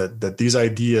understand that these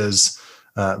ideas,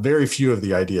 very few of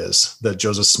the ideas that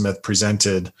Joseph Smith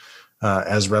presented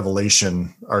as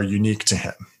revelation are unique to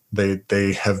him.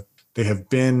 They have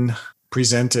been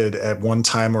presented at one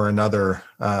time or another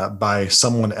by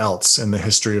someone else in the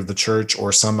history of the church,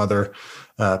 or some other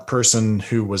person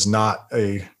who was not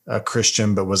a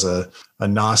Christian but was a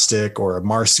Gnostic or a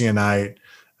Marcionite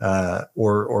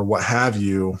or what have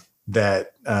you,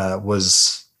 that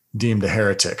was deemed a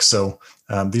heretic. So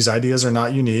these ideas are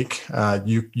not unique.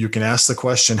 You can ask the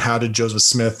question, how did Joseph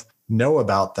Smith know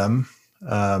about them?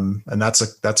 And that's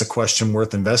a question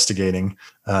worth investigating.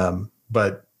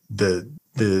 But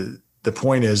the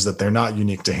point is that they're not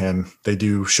unique to him. They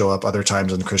do show up other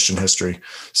times in Christian history.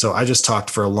 So I just talked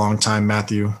for a long time,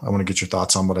 Matthew. I want to get your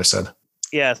thoughts on what I said.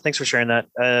 Yeah, thanks for sharing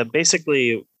that.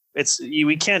 Basically,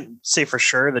 we can't say for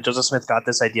sure that Joseph Smith got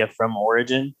this idea from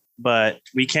Origen, but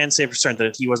we can say for certain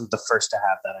that he wasn't the first to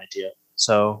have that idea.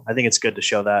 So I think it's good to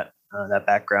show that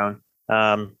background.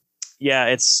 I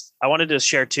wanted to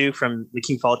share too from the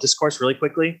King Follett Discourse really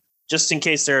quickly, just in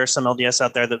case there are some LDS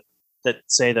out there that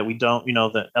say that we don't,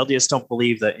 that LDS don't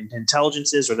believe that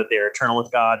intelligences or that they are eternal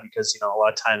with God, because, a lot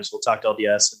of times we'll talk to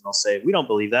LDS and they'll say, we don't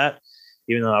believe that,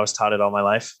 even though I was taught it all my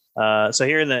life. So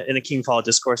here in the King Follett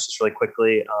Discourse, just really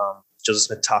quickly, Joseph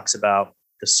Smith talks about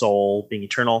the soul being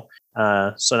eternal.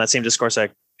 So in that same discourse I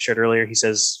shared earlier, he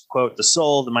says, quote, "The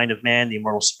soul, the mind of man, the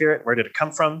immortal spirit, where did it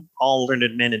come from? All learned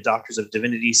men and doctors of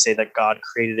divinity say that God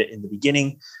created it in the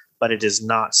beginning, but it is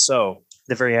not so.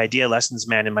 The very idea lessens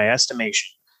man in my estimation.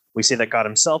 We say that God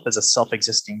himself is a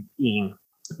self-existing being.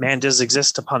 Man does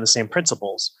exist upon the same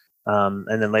principles."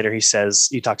 And then later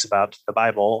he talks about the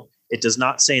Bible. "It does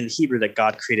not say in the Hebrew that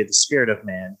God created the spirit of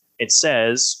man. It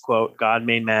says, quote, God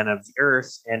made man of the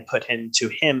earth and put into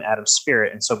him Adam's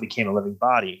spirit, and so became a living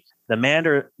body. The mind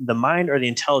or the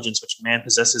intelligence which man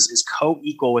possesses is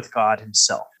co-equal with God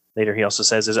himself." Later he also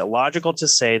says, "Is it logical to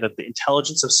say that the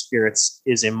intelligence of spirits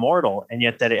is immortal, and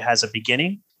yet that it has a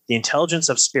beginning? The intelligence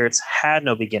of spirits had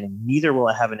no beginning, neither will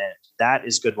it have an end. That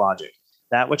is good logic.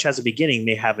 That which has a beginning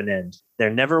may have an end.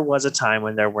 There never was a time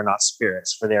when there were not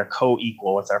spirits, for they are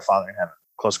co-equal with our Father in heaven."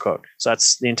 Close quote. So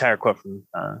that's the entire quote from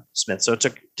Smith. So it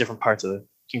took different parts of the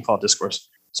King Follett Discourse.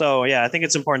 So yeah, I think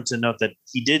it's important to note that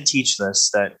he did teach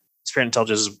this, that spirit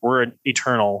intelligences were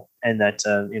eternal, and that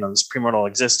this premortal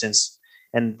existence.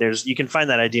 And you can find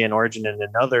that idea in Origen and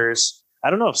in others. I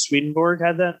don't know if Swedenborg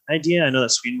had that idea. I know that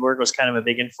Swedenborg was kind of a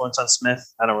big influence on Smith.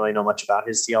 I don't really know much about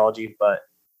his theology, but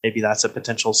maybe that's a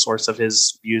potential source of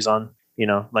his views on,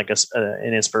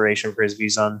 an inspiration for his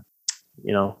views on,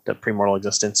 the premortal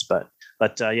existence. But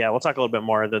we'll talk a little bit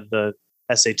more. The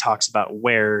essay talks about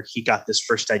where he got this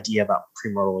first idea about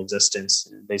premortal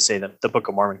existence. They say that the Book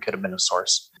of Mormon could have been a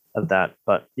source of that.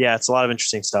 But yeah, it's a lot of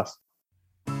interesting stuff.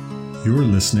 You're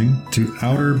listening to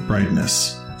Outer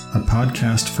Brightness, a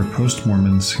podcast for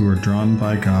post-Mormons who are drawn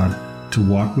by God to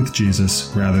walk with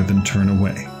Jesus rather than turn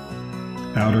away.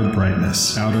 Outer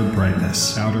brightness, outer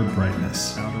brightness, outer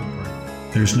brightness, outer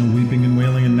brightness. There's no weeping and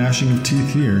wailing and gnashing of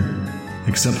teeth here,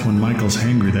 except when Michael's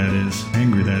hangry, that is,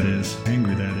 hangry, that is,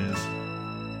 hangry, that is.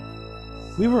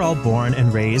 We were all born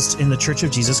and raised in the Church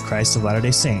of Jesus Christ of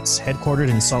Latter-day Saints, headquartered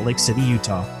in Salt Lake City,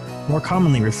 Utah, more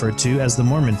commonly referred to as the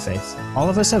Mormon faith. All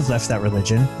of us have left that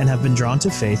religion and have been drawn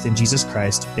to faith in Jesus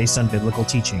Christ based on biblical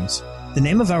teachings. The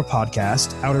name of our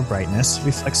podcast, Outer Brightness,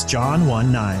 reflects John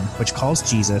 1:9, which calls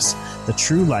Jesus the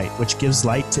true light, which gives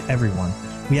light to everyone.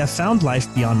 We have found life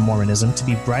beyond Mormonism to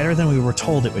be brighter than we were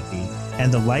told it would be,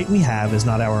 and the light we have is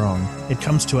not our own. It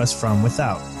comes to us from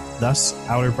without, thus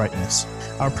Outer Brightness.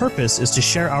 Our purpose is to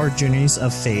share our journeys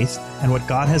of faith and what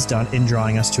God has done in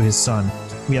drawing us to His Son.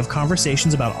 We have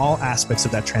conversations about all aspects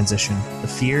of that transition, the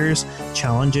fears,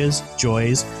 challenges,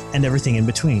 joys, and everything in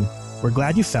between. We're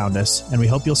glad you found us, and we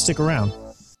hope you'll stick around.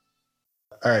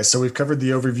 All right, so we've covered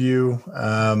the overview.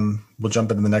 We'll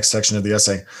jump into the next section of the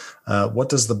essay. What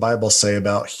does the Bible say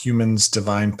about humans'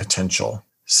 divine potential?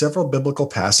 Several biblical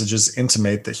passages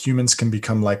intimate that humans can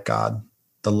become like God.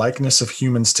 The likeness of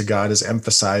humans to God is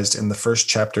emphasized in the first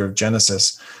chapter of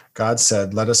Genesis. God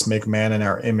said, "Let us make man in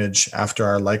our image, after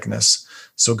our likeness."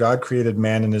 So God created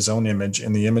man in his own image.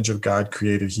 In the image of God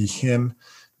created he him.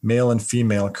 Male and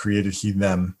female created he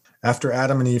them. After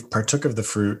Adam and Eve partook of the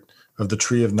fruit of the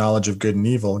tree of knowledge of good and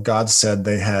evil, God said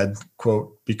they had,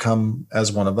 quote, become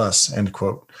as one of us, end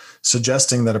quote,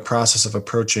 suggesting that a process of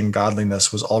approaching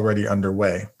godliness was already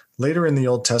underway. Later in the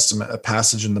Old Testament, a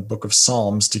passage in the book of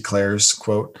Psalms declares,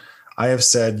 quote, "I have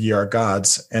said ye are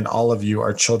gods, and all of you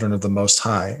are children of the Most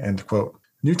High," end quote.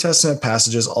 New Testament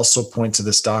passages also point to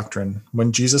this doctrine.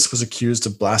 When Jesus was accused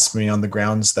of blasphemy on the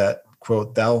grounds that,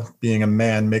 quote, "Thou being a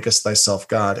man makest thyself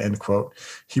God," end quote,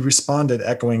 he responded,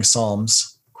 echoing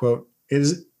Psalms, quote,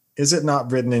 Is it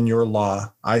not written in your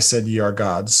law, I said ye are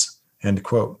gods," end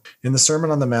quote. In the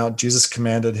Sermon on the Mount, Jesus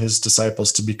commanded his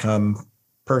disciples to become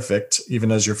perfect,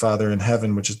 even as your Father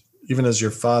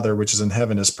which is in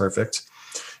heaven is perfect.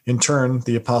 In turn,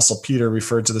 the Apostle Peter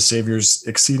referred to the Savior's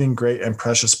exceeding great and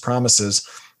precious promises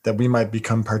that we might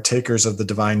become partakers of the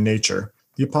divine nature.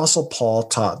 The Apostle Paul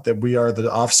taught that we are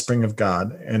the offspring of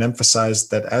God and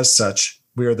emphasized that as such,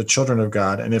 we are the children of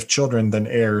God, and if children, then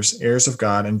heirs, heirs of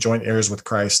God, and joint heirs with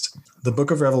Christ. The book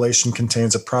of Revelation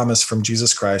contains a promise from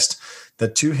Jesus Christ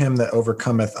that to him that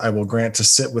overcometh I will grant to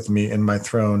sit with me in my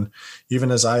throne,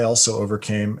 even as I also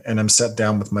overcame and am set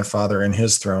down with my Father in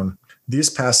his throne. These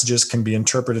passages can be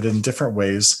interpreted in different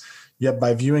ways, yet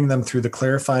by viewing them through the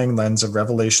clarifying lens of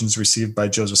revelations received by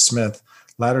Joseph Smith,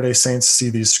 Latter-day Saints see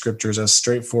these scriptures as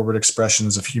straightforward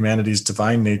expressions of humanity's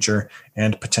divine nature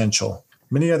and potential.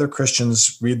 Many other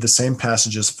Christians read the same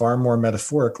passages far more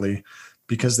metaphorically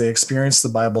because they experience the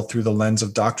Bible through the lens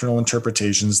of doctrinal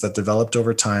interpretations that developed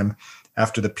over time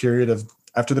after the period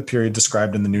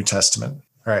described in the New Testament.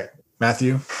 All right,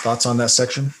 Matthew, thoughts on that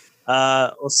section?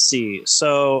 Let's see.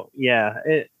 So,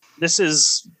 this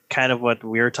is kind of what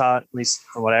we were taught, at least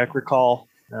from what I recall.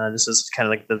 This is kind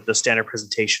of like the standard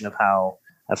presentation of how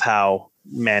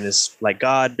man is like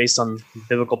God based on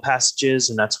biblical passages,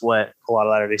 and that's what a lot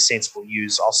of Latter-day Saints will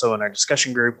use also in our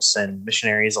discussion groups, and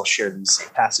missionaries will share these same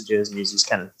passages and use these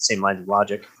kind of same lines of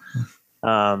logic.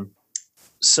 There's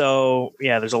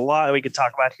a lot we could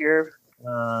talk about here.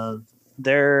 I've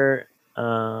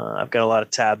got a lot of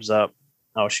tabs up.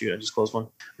 Oh shoot, I just closed one.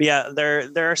 But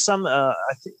there are some. I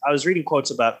was reading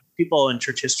quotes about people in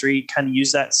church history kind of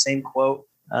use that same quote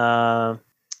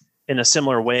in a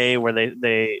similar way, where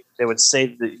they would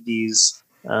say these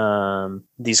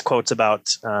quotes about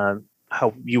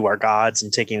how you are gods,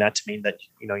 and taking that to mean that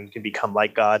you can become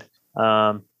like God.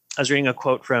 I was reading a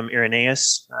quote from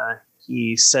Irenaeus.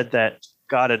 He said that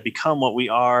God had become what we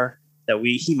are, that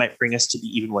he might bring us to be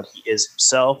even what he is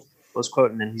himself. Close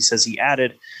quote. And then he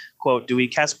added, quote, "Do we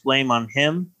cast blame on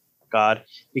him, God,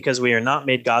 because we are not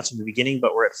made gods from the beginning,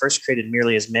 but were at first created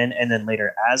merely as men and then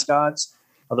later as gods?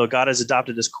 Although God has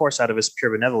adopted this course out of his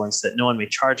pure benevolence, that no one may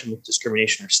charge him with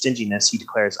discrimination or stinginess, he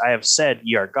declares, I have said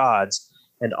ye are gods,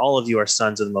 and all of you are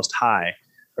sons of the Most High.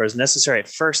 For it is necessary at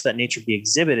first that nature be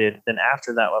exhibited, then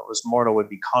after that what was mortal would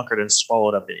be conquered and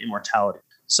swallowed up in immortality."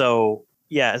 So,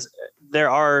 there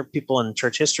are people in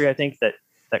church history, I think, that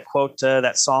quote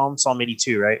that Psalm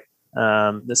 82, right?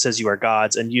 That says you are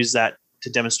gods, and use that to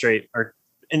demonstrate, or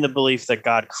in the belief that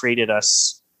God created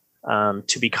us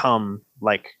to become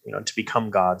to become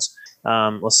gods.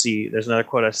 Let's see. There's another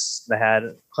quote I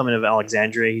had. Clement of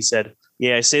Alexandria. He said,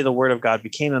 "Yeah, I say the word of God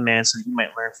became a man so that you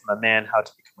might learn from a man how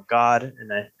to become a god."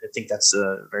 And I think that's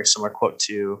a very similar quote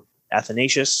to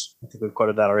Athanasius. I think we've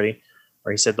quoted that already.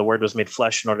 where he said the word was made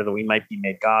flesh in order that we might be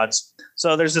made gods.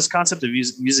 So there's this concept of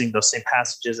using those same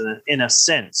passages in a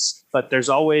sense, but there's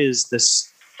always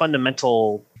this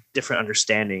fundamental different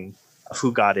understanding of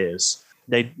who God is.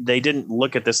 They didn't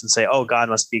look at this and say, oh, God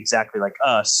must be exactly like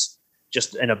us,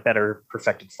 just in a better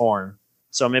perfected form.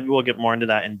 So maybe we'll get more into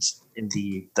that in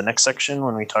the next section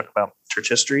when we talk about church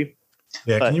history.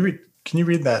 Yeah, but, can you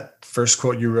read that first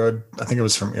quote you wrote? I think it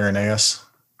was from Irenaeus.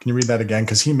 Can you read that again?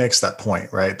 Because he makes that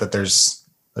point, right? That there's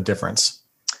a difference.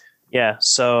 Yeah.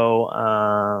 So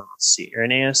let's see,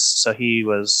 Irenaeus. So he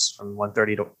was from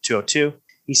 130 to 202.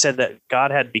 He said that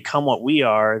God had become what we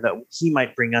are, that he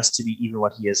might bring us to be even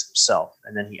what he is himself.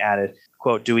 And then he added,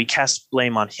 quote, do we cast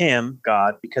blame on him,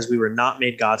 God, because we were not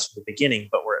made gods from the beginning,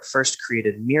 but were at first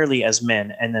created merely as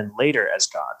men and then later as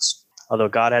gods? Although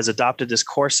God has adopted this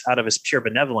course out of his pure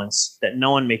benevolence, that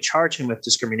no one may charge him with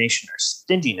discrimination or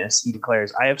stinginess, he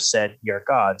declares, I have said, ye are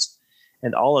gods,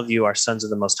 and all of you are sons of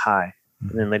the Most High.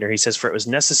 And then later he says, for it was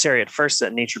necessary at first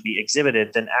that nature be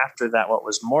exhibited, then after that what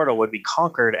was mortal would be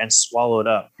conquered and swallowed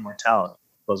up in mortality.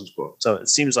 Close quote. So it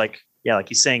seems like, like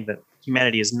he's saying that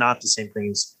humanity is not the same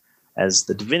thing as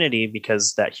the divinity,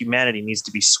 because that humanity needs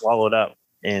to be swallowed up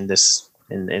in this,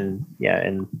 and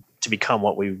to become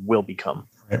what we will become.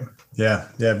 Right. Yeah,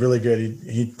 really good.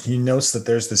 He notes that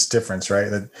there's this difference,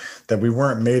 right? That we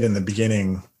weren't made in the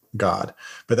beginning God,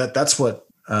 but that's what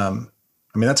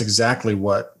that's exactly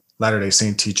what Latter-day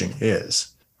Saint teaching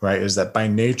is, right? Is that by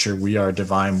nature we are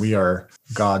divine, we are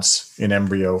gods in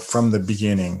embryo from the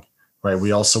beginning, right?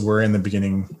 We also were in the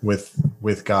beginning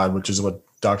with God, which is what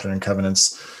Doctrine and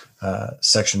Covenants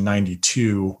section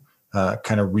 92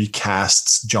 kind of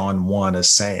recasts John 1 as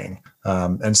saying.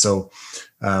 And so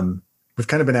we've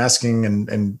kind of been asking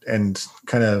and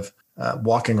kind of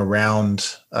walking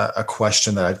around a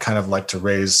question that I'd kind of like to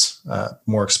raise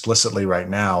more explicitly right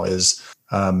now is,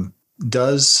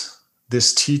 does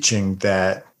this teaching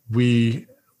that we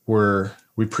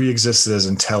pre-existed as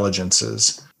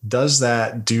intelligences, does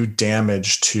that do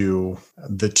damage to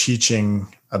the teaching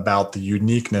about the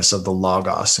uniqueness of the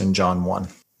Logos in John 1?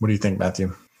 What do you think,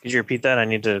 Matthew? Could you repeat that? I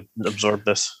need to absorb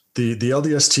this. The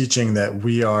LDS teaching that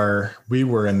we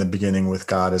were in the beginning with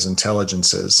God as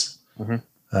intelligences,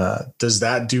 does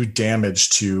that do damage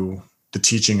to the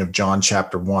teaching of John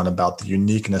chapter 1 about the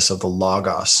uniqueness of the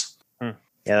Logos?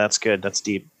 Yeah, that's good. That's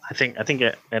deep. I think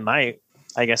it might.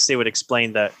 I guess they would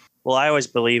explain that. Well, I always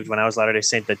believed when I was Latter-day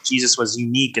Saint that Jesus was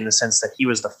unique in the sense that he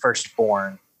was the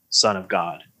firstborn Son of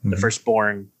God, the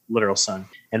firstborn literal Son,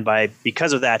 and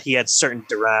because of that, he had certain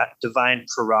divine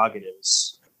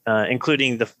prerogatives,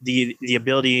 including the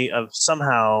ability of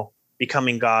somehow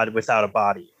becoming God without a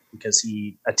body, because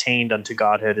he attained unto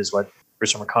godhood, is what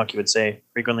Bruce McConkie would say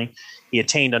frequently. He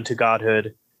attained unto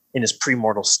godhood in his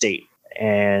premortal state.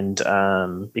 And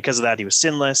because of that, he was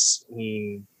sinless.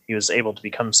 He was able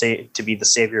to to be the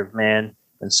savior of man,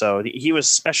 and so he was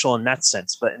special in that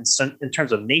sense. But in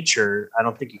terms of nature, I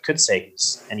don't think you could say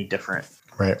he's any different.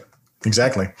 Right.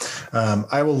 Exactly.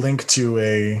 I will link to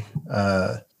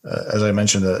as I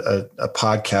mentioned, a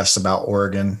podcast about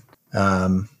Origin.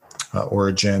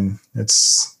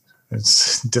 It's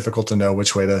difficult to know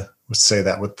which way to say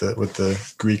that with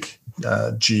the Greek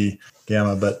G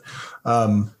gamma, but.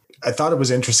 I thought it was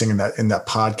interesting in that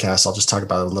podcast. I'll just talk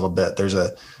about it a little bit.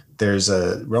 There's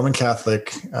a Roman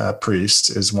Catholic priest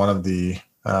is one of the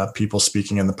people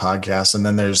speaking in the podcast, and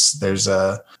then there's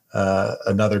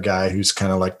another guy who's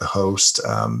kind of like the host,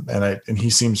 and he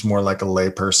seems more like a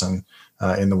lay person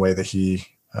in the way that he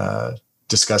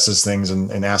discusses things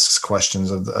and asks questions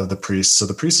of the priest. So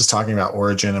the priest is talking about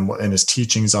Origen and his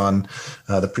teachings on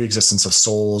the preexistence of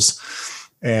souls.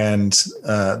 And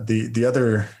the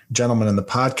other gentleman in the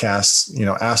podcast,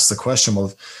 asked the question,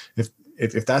 well,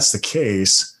 if that's the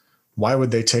case, why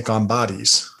would they take on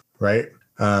bodies, right?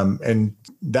 And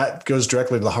that goes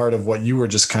directly to the heart of what you were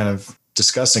just kind of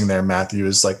discussing there, Matthew,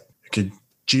 is like, could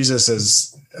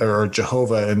Jesus or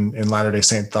Jehovah in Latter-day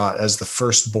Saint thought as the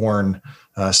firstborn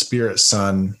spirit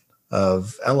son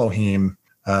of Elohim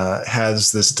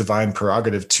has this divine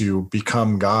prerogative to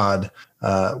become God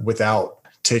without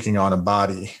taking on a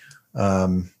body,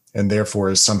 and therefore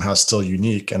is somehow still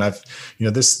unique. And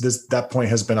that point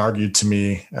has been argued to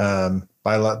me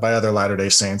by other Latter-day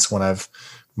Saints when I've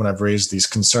raised these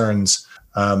concerns.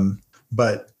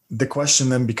 But the question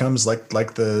then becomes like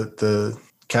the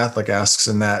Catholic asks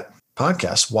in that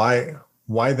podcast,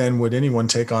 why then would anyone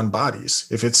take on bodies?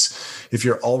 If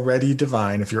you're already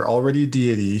divine, if you're already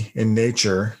deity in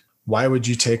nature, why would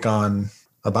you take on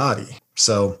a body?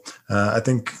 So I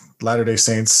think Latter-day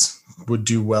Saints would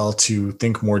do well to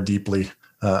think more deeply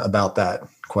about that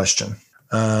question.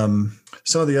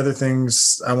 Some of the other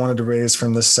things I wanted to raise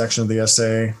from this section of the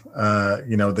essay,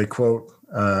 they quote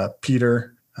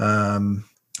Peter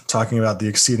talking about the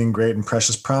exceeding great and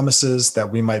precious promises that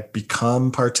we might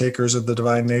become partakers of the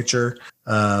divine nature,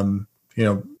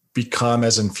 become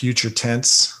as in future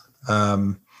tense.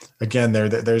 Again,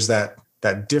 there's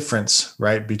that difference,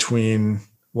 right, between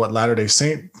what Latter-day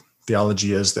Saint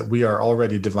theology is, that we are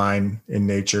already divine in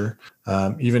nature,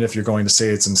 even if you're going to say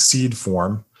it's in seed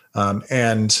form,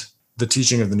 and the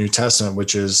teaching of the New Testament,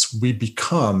 which is we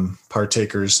become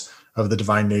partakers of the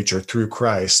divine nature through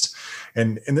Christ.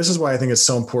 And this is why I think it's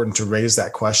so important to raise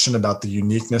that question about the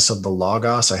uniqueness of the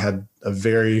Logos. I had a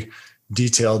very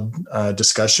detailed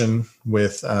discussion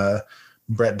with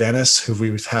Brett Dennis, who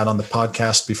we've had on the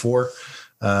podcast before,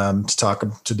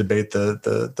 to debate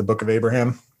the Book of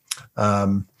Abraham.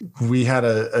 We had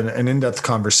an in-depth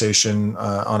conversation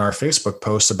on our Facebook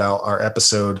post about our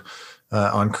episode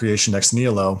on Creation Ex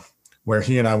Nihilo, where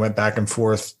he and I went back and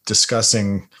forth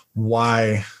discussing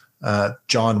why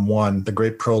John 1, the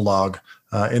great prologue,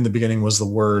 in the beginning was the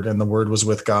Word, and the Word was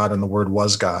with God, and the Word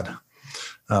was God.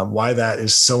 Why that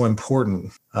is so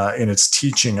important in its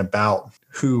teaching about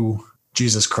who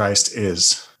Jesus Christ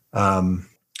is. I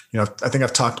think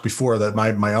I've talked before that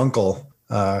my uncle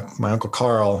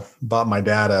Carl bought my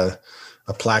dad a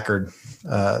placard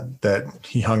that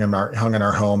he hung in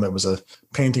our home. It was a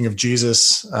painting of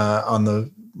Jesus on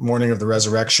the morning of the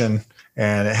resurrection,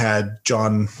 and it had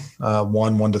John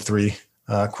 1:1-3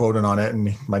 quoted on it.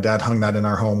 And my dad hung that in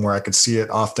our home where I could see it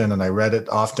often, and I read it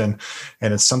often.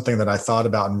 And it's something that I thought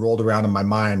about and rolled around in my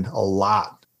mind a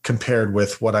lot compared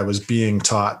with what I was being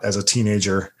taught as a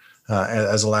teenager,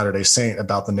 as a Latter-day Saint,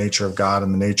 about the nature of God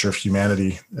and the nature of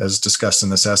humanity, as discussed in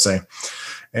this essay.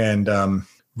 And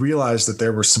realized that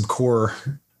there were some core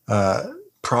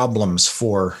problems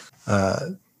for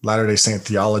Latter-day Saint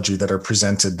theology that are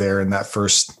presented there in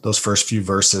those first few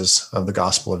verses of the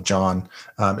Gospel of John.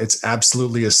 It's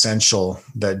absolutely essential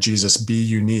that Jesus be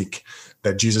unique,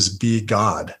 that Jesus be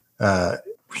God.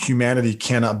 Humanity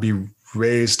cannot be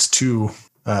raised to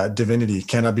divinity,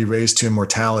 cannot be raised to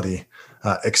immortality,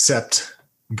 except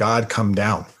God come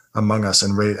down among us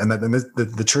and raise. And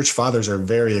the church fathers are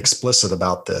very explicit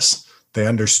about this. They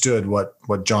understood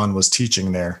what John was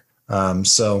teaching there.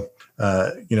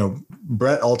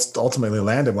 Brett ultimately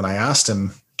landed when I asked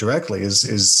him directly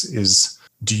is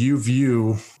do you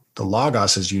view the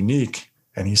Logos as unique?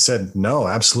 And he said, no,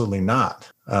 absolutely not.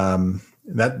 To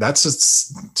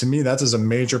me, that is a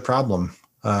major problem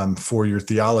for your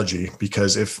theology,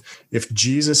 because if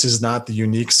Jesus is not the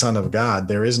unique Son of God,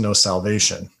 there is no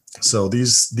salvation. So the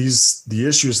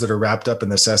issues that are wrapped up in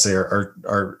this essay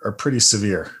are pretty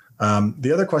severe.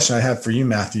 The other question I have for you,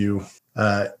 Matthew,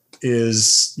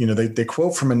 is, they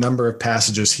quote from a number of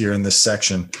passages here in this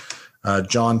section.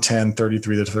 John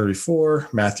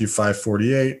 10:33-34, Matthew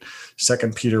 5:48,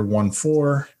 2 Peter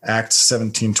 1:4, Acts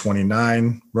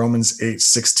 17:29, Romans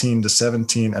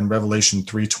 8:16-17, and Revelation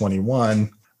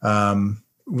 3:21.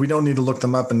 We don't need to look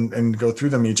them up and go through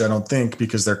them each, I don't think,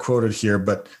 because they're quoted here,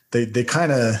 but they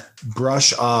kind of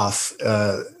brush off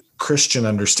Christian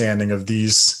understanding of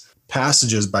these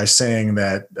passages by saying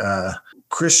that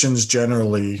Christians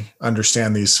generally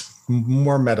understand these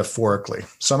more metaphorically.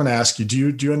 So I'm going to ask you,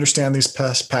 do you understand these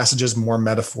passages more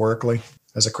metaphorically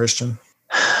as a Christian?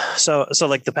 So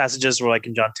like the passages were like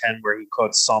in John 10, where he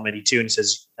quotes Psalm 82 and he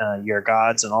says, "You're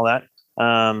gods" and all that.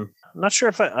 I'm not sure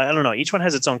if I don't know. Each one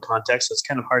has its own context, so it's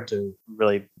kind of hard to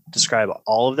really describe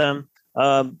all of them.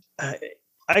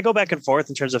 I go back and forth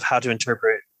in terms of how to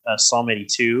interpret Psalm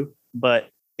 82, but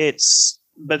at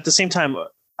the same time,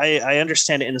 I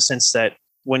understand it in the sense that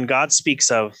when God speaks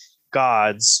of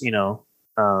gods,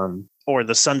 or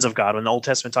the sons of God, when the Old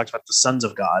Testament talks about the sons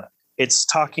of God,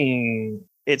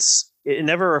 it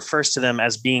never refers to them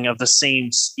as being of the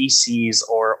same species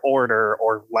or order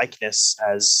or likeness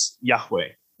as Yahweh,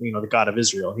 the God of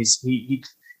Israel.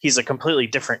 He's a completely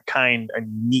different kind, a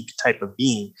unique type of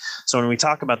being. So when we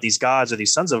talk about these gods or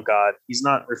these sons of God, he's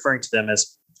not referring to them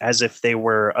as if they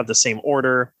were of the same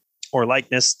order or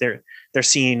likeness. They're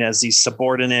seen as these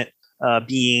subordinate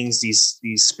beings, these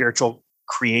spiritual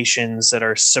creations that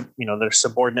are they're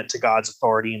subordinate to God's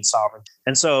authority and sovereignty.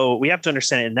 And so we have to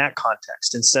understand it in that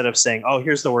context, instead of saying, oh,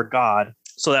 here's the word God,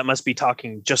 so that must be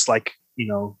talking just like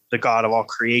the God of all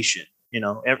creation.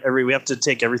 We have to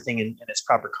take everything in its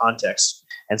proper context.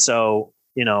 And so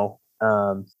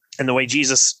and the way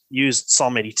Jesus used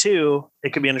Psalm 82,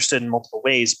 it could be understood in multiple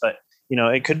ways, but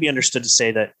it could be understood to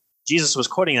say that Jesus was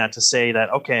quoting that to say that,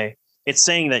 okay, it's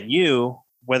saying that you,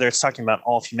 whether it's talking about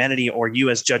all of humanity or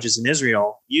you as judges in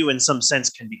Israel, you in some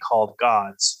sense can be called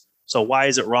gods. So why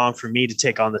is it wrong for me to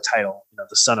take on the title,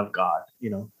 the Son of God?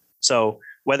 So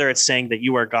whether it's saying that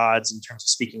you are gods in terms of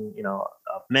speaking,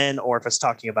 of men, or if it's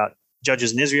talking about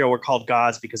judges in Israel were called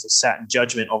gods because they sat in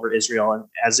judgment over Israel and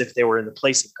as if they were in the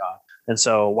place of God. And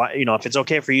so why, if it's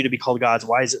okay for you to be called gods,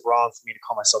 why is it wrong for me to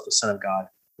call myself the Son of God?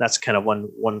 That's kind of one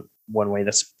way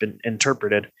that's been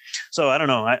interpreted. So I don't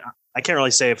know. I can't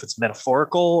really say if it's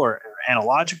metaphorical or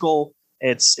analogical.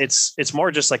 It's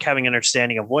more just like having an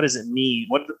understanding of what does it mean?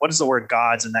 What does the word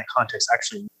gods in that context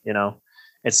actually,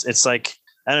 it's like,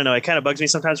 I don't know. It kind of bugs me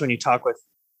sometimes when you talk with,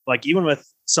 like, even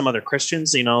with some other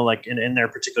Christians, like in their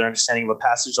particular understanding of a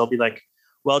passage, they'll be like,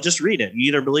 well, just read it. You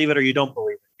either believe it or you don't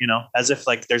believe it, as if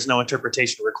like there's no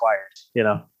interpretation required,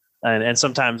 and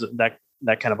sometimes that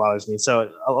kind of bothers me.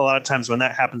 So a lot of times when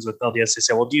that happens with LDS, they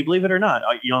say, well, do you believe it or not?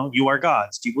 You are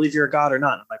gods. Do you believe you're a god or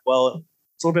not? I'm like, well,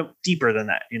 it's a little bit deeper than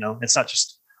that. It's not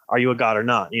just, are you a god or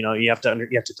not? You have to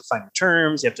define the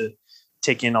terms. You have to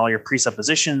take in all your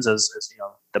presuppositions as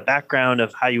the background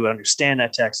of how you understand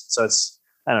that text. So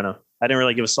I don't know. I didn't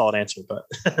really give a solid answer, but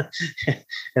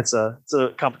it's a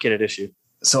complicated issue.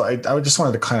 So I just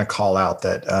wanted to kind of call out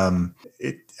that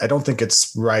I don't think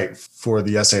it's right for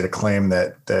the essay to claim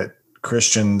that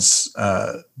Christians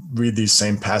read these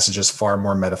same passages far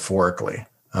more metaphorically.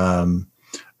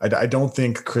 I don't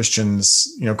think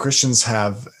Christians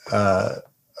have a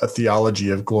theology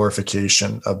of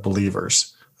glorification of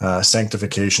believers,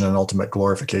 sanctification and ultimate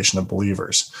glorification of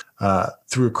believers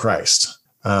through Christ.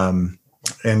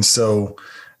 And so,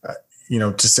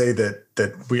 to say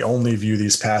that we only view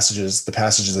these passages, the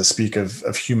passages that speak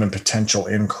of human potential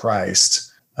in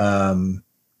Christ,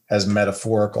 as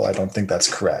metaphorical, I don't think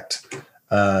that's correct.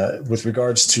 With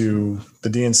regards to the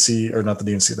DNC, or not the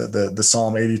DNC, the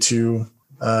Psalm 82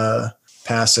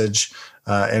 passage,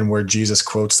 and where Jesus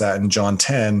quotes that in John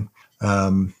 10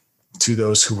 to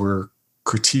those who were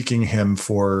critiquing him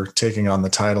for taking on the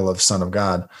title of Son of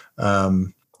God.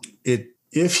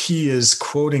 If he is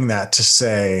quoting that to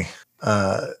say,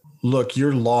 look,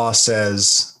 your law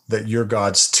says that you're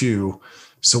God's too,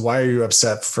 so why are you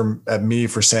upset at me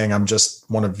for saying I'm just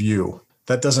one of you?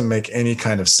 That doesn't make any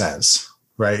kind of sense,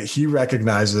 right? He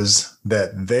recognizes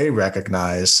that they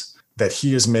recognize that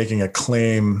he is making a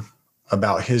claim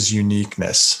about his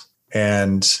uniqueness,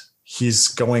 and he's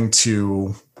going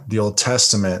to the Old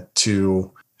Testament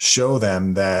to show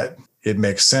them that it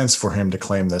makes sense for him to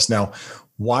claim this. Now,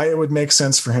 why it would make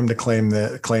sense for him to claim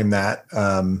that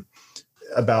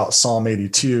about Psalm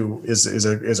 82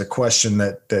 is a question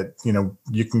that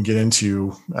you can get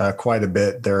into quite a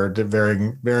bit. There are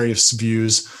various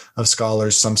views of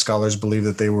scholars. Some scholars believe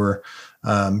that they were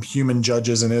human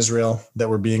judges in Israel that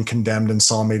were being condemned in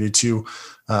Psalm 82.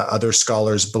 Other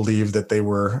scholars believe that they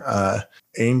were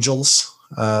angels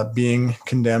being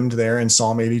condemned there in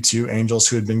Psalm 82, angels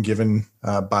who had been given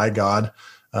by God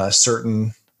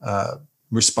certain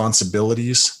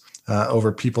responsibilities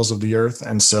over peoples of the earth.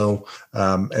 And so,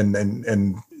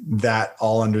 and that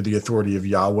all under the authority of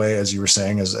Yahweh, as you were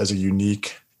saying, as a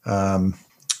unique,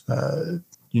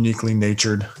 uniquely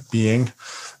natured being,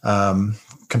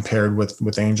 compared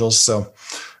with angels. So,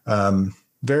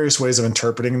 various ways of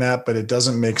interpreting that, but it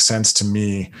doesn't make sense to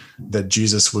me that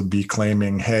Jesus would be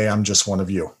claiming, hey, I'm just one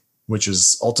of you, which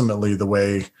is ultimately the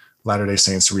way Latter-day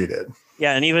Saints read it.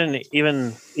 Yeah. And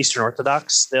even Eastern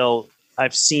Orthodox, I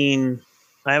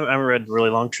haven't read really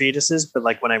long treatises, but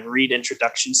like when I read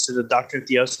introductions to the doctrine of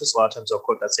theosis, a lot of times they'll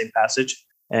quote that same passage.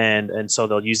 And so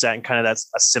they'll use that in kind of that's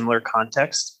a similar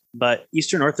context. But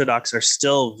Eastern Orthodox are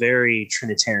still very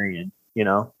Trinitarian.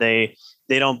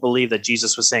 They don't believe that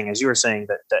Jesus was saying, as you were saying,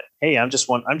 that hey, I'm just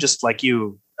like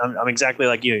you. I'm exactly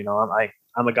like you.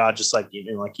 I'm a God just like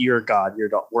you. Like you're a God.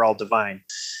 We're all divine.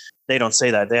 They don't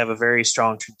say that. They have a very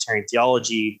strong Trinitarian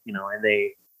theology.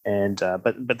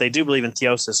 But they do believe in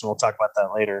theosis, and we'll talk about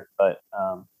that later. But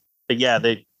yeah,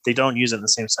 they don't use it in the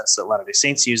same sense that Latter-day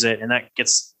Saints use it, and that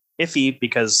gets iffy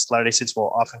because Latter-day Saints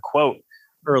will often quote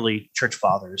early church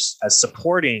fathers as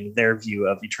supporting their view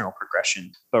of eternal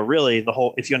progression. But really,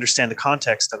 if you understand the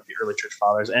context of the early church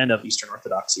fathers and of Eastern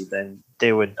Orthodoxy, then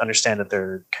they would understand that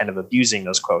they're kind of abusing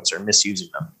those quotes or misusing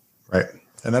them. Right.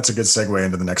 And that's a good segue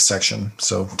into the next section.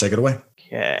 So take it away.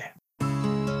 Okay.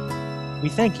 We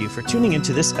thank you for tuning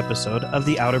into this episode of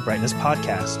the Outer Brightness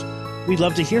Podcast. We'd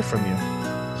love to hear from you.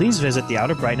 Please visit the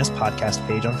Outer Brightness Podcast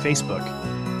page on Facebook.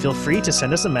 Feel free to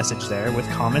send us a message there with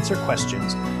comments or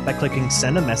questions by clicking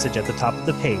Send a Message at the top of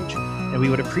the page, and we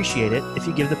would appreciate it if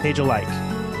you give the page a like.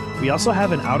 We also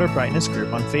have an Outer Brightness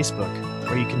group on Facebook,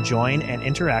 where you can join and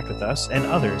interact with us and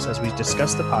others as we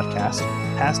discuss the podcast,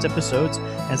 past episodes,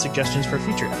 and suggestions for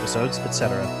future episodes,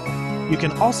 etc. You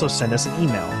can also send us an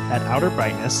email at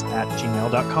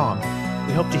outerbrightness@gmail.com.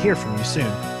 We hope to hear from you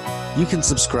soon. You can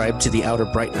subscribe to the Outer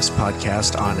Brightness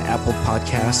podcast on Apple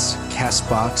Podcasts,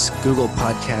 CastBox, Google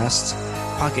Podcasts,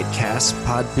 Pocket Casts,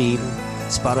 Podbean,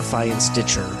 Spotify, and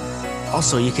Stitcher.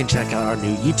 Also, you can check out our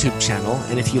new YouTube channel,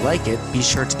 and if you like it, be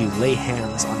sure to lay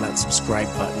hands on that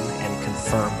subscribe button and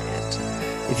confirm it.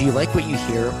 If you like what you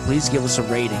hear, please give us a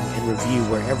rating and review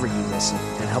wherever you listen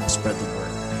and help spread the word.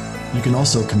 You can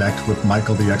also connect with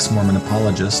Michael the Ex-Mormon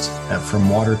Apologist at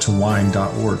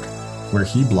FromWaterToWine.org, where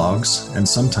he blogs, and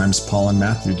sometimes Paul and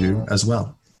Matthew do as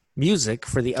well. Music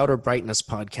for the Outer Brightness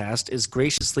podcast is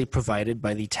graciously provided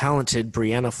by the talented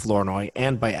Brianna Flournoy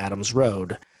and by Adams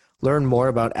Road. Learn more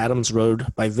about Adams Road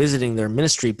by visiting their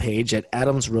ministry page at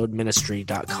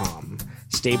adamsroadministry.com.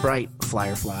 Stay bright,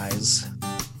 fireflies.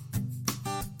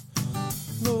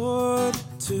 Lord,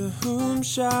 to whom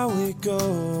shall we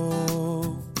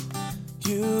go?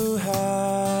 You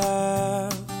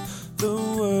have the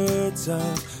words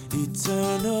of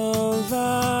eternal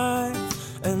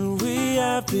life, and we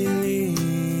have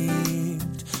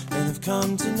believed and have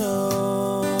come to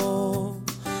know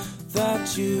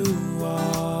that you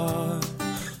are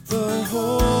the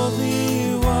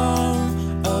Holy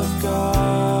One of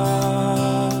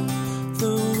God,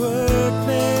 the Word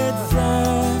made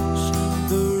flesh,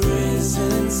 the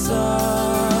risen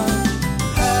Son.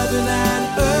 Heaven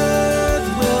and earth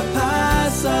will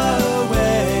pass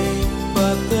away,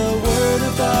 but the word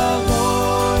of the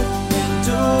Lord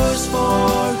endures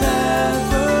forever.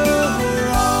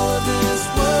 All of this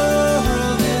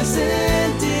world is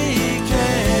in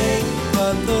decay,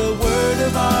 but the word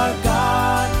of our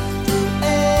God through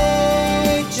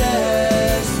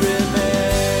ages remains.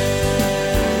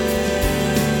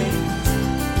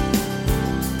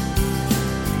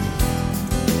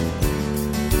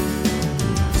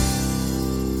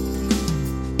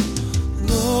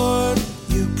 Lord,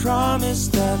 you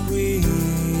promised that we,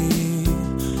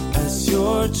 as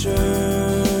your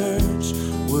church,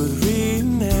 would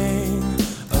remain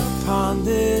upon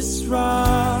this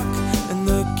rock, and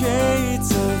the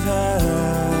gates of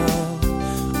hell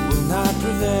will not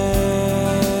prevail.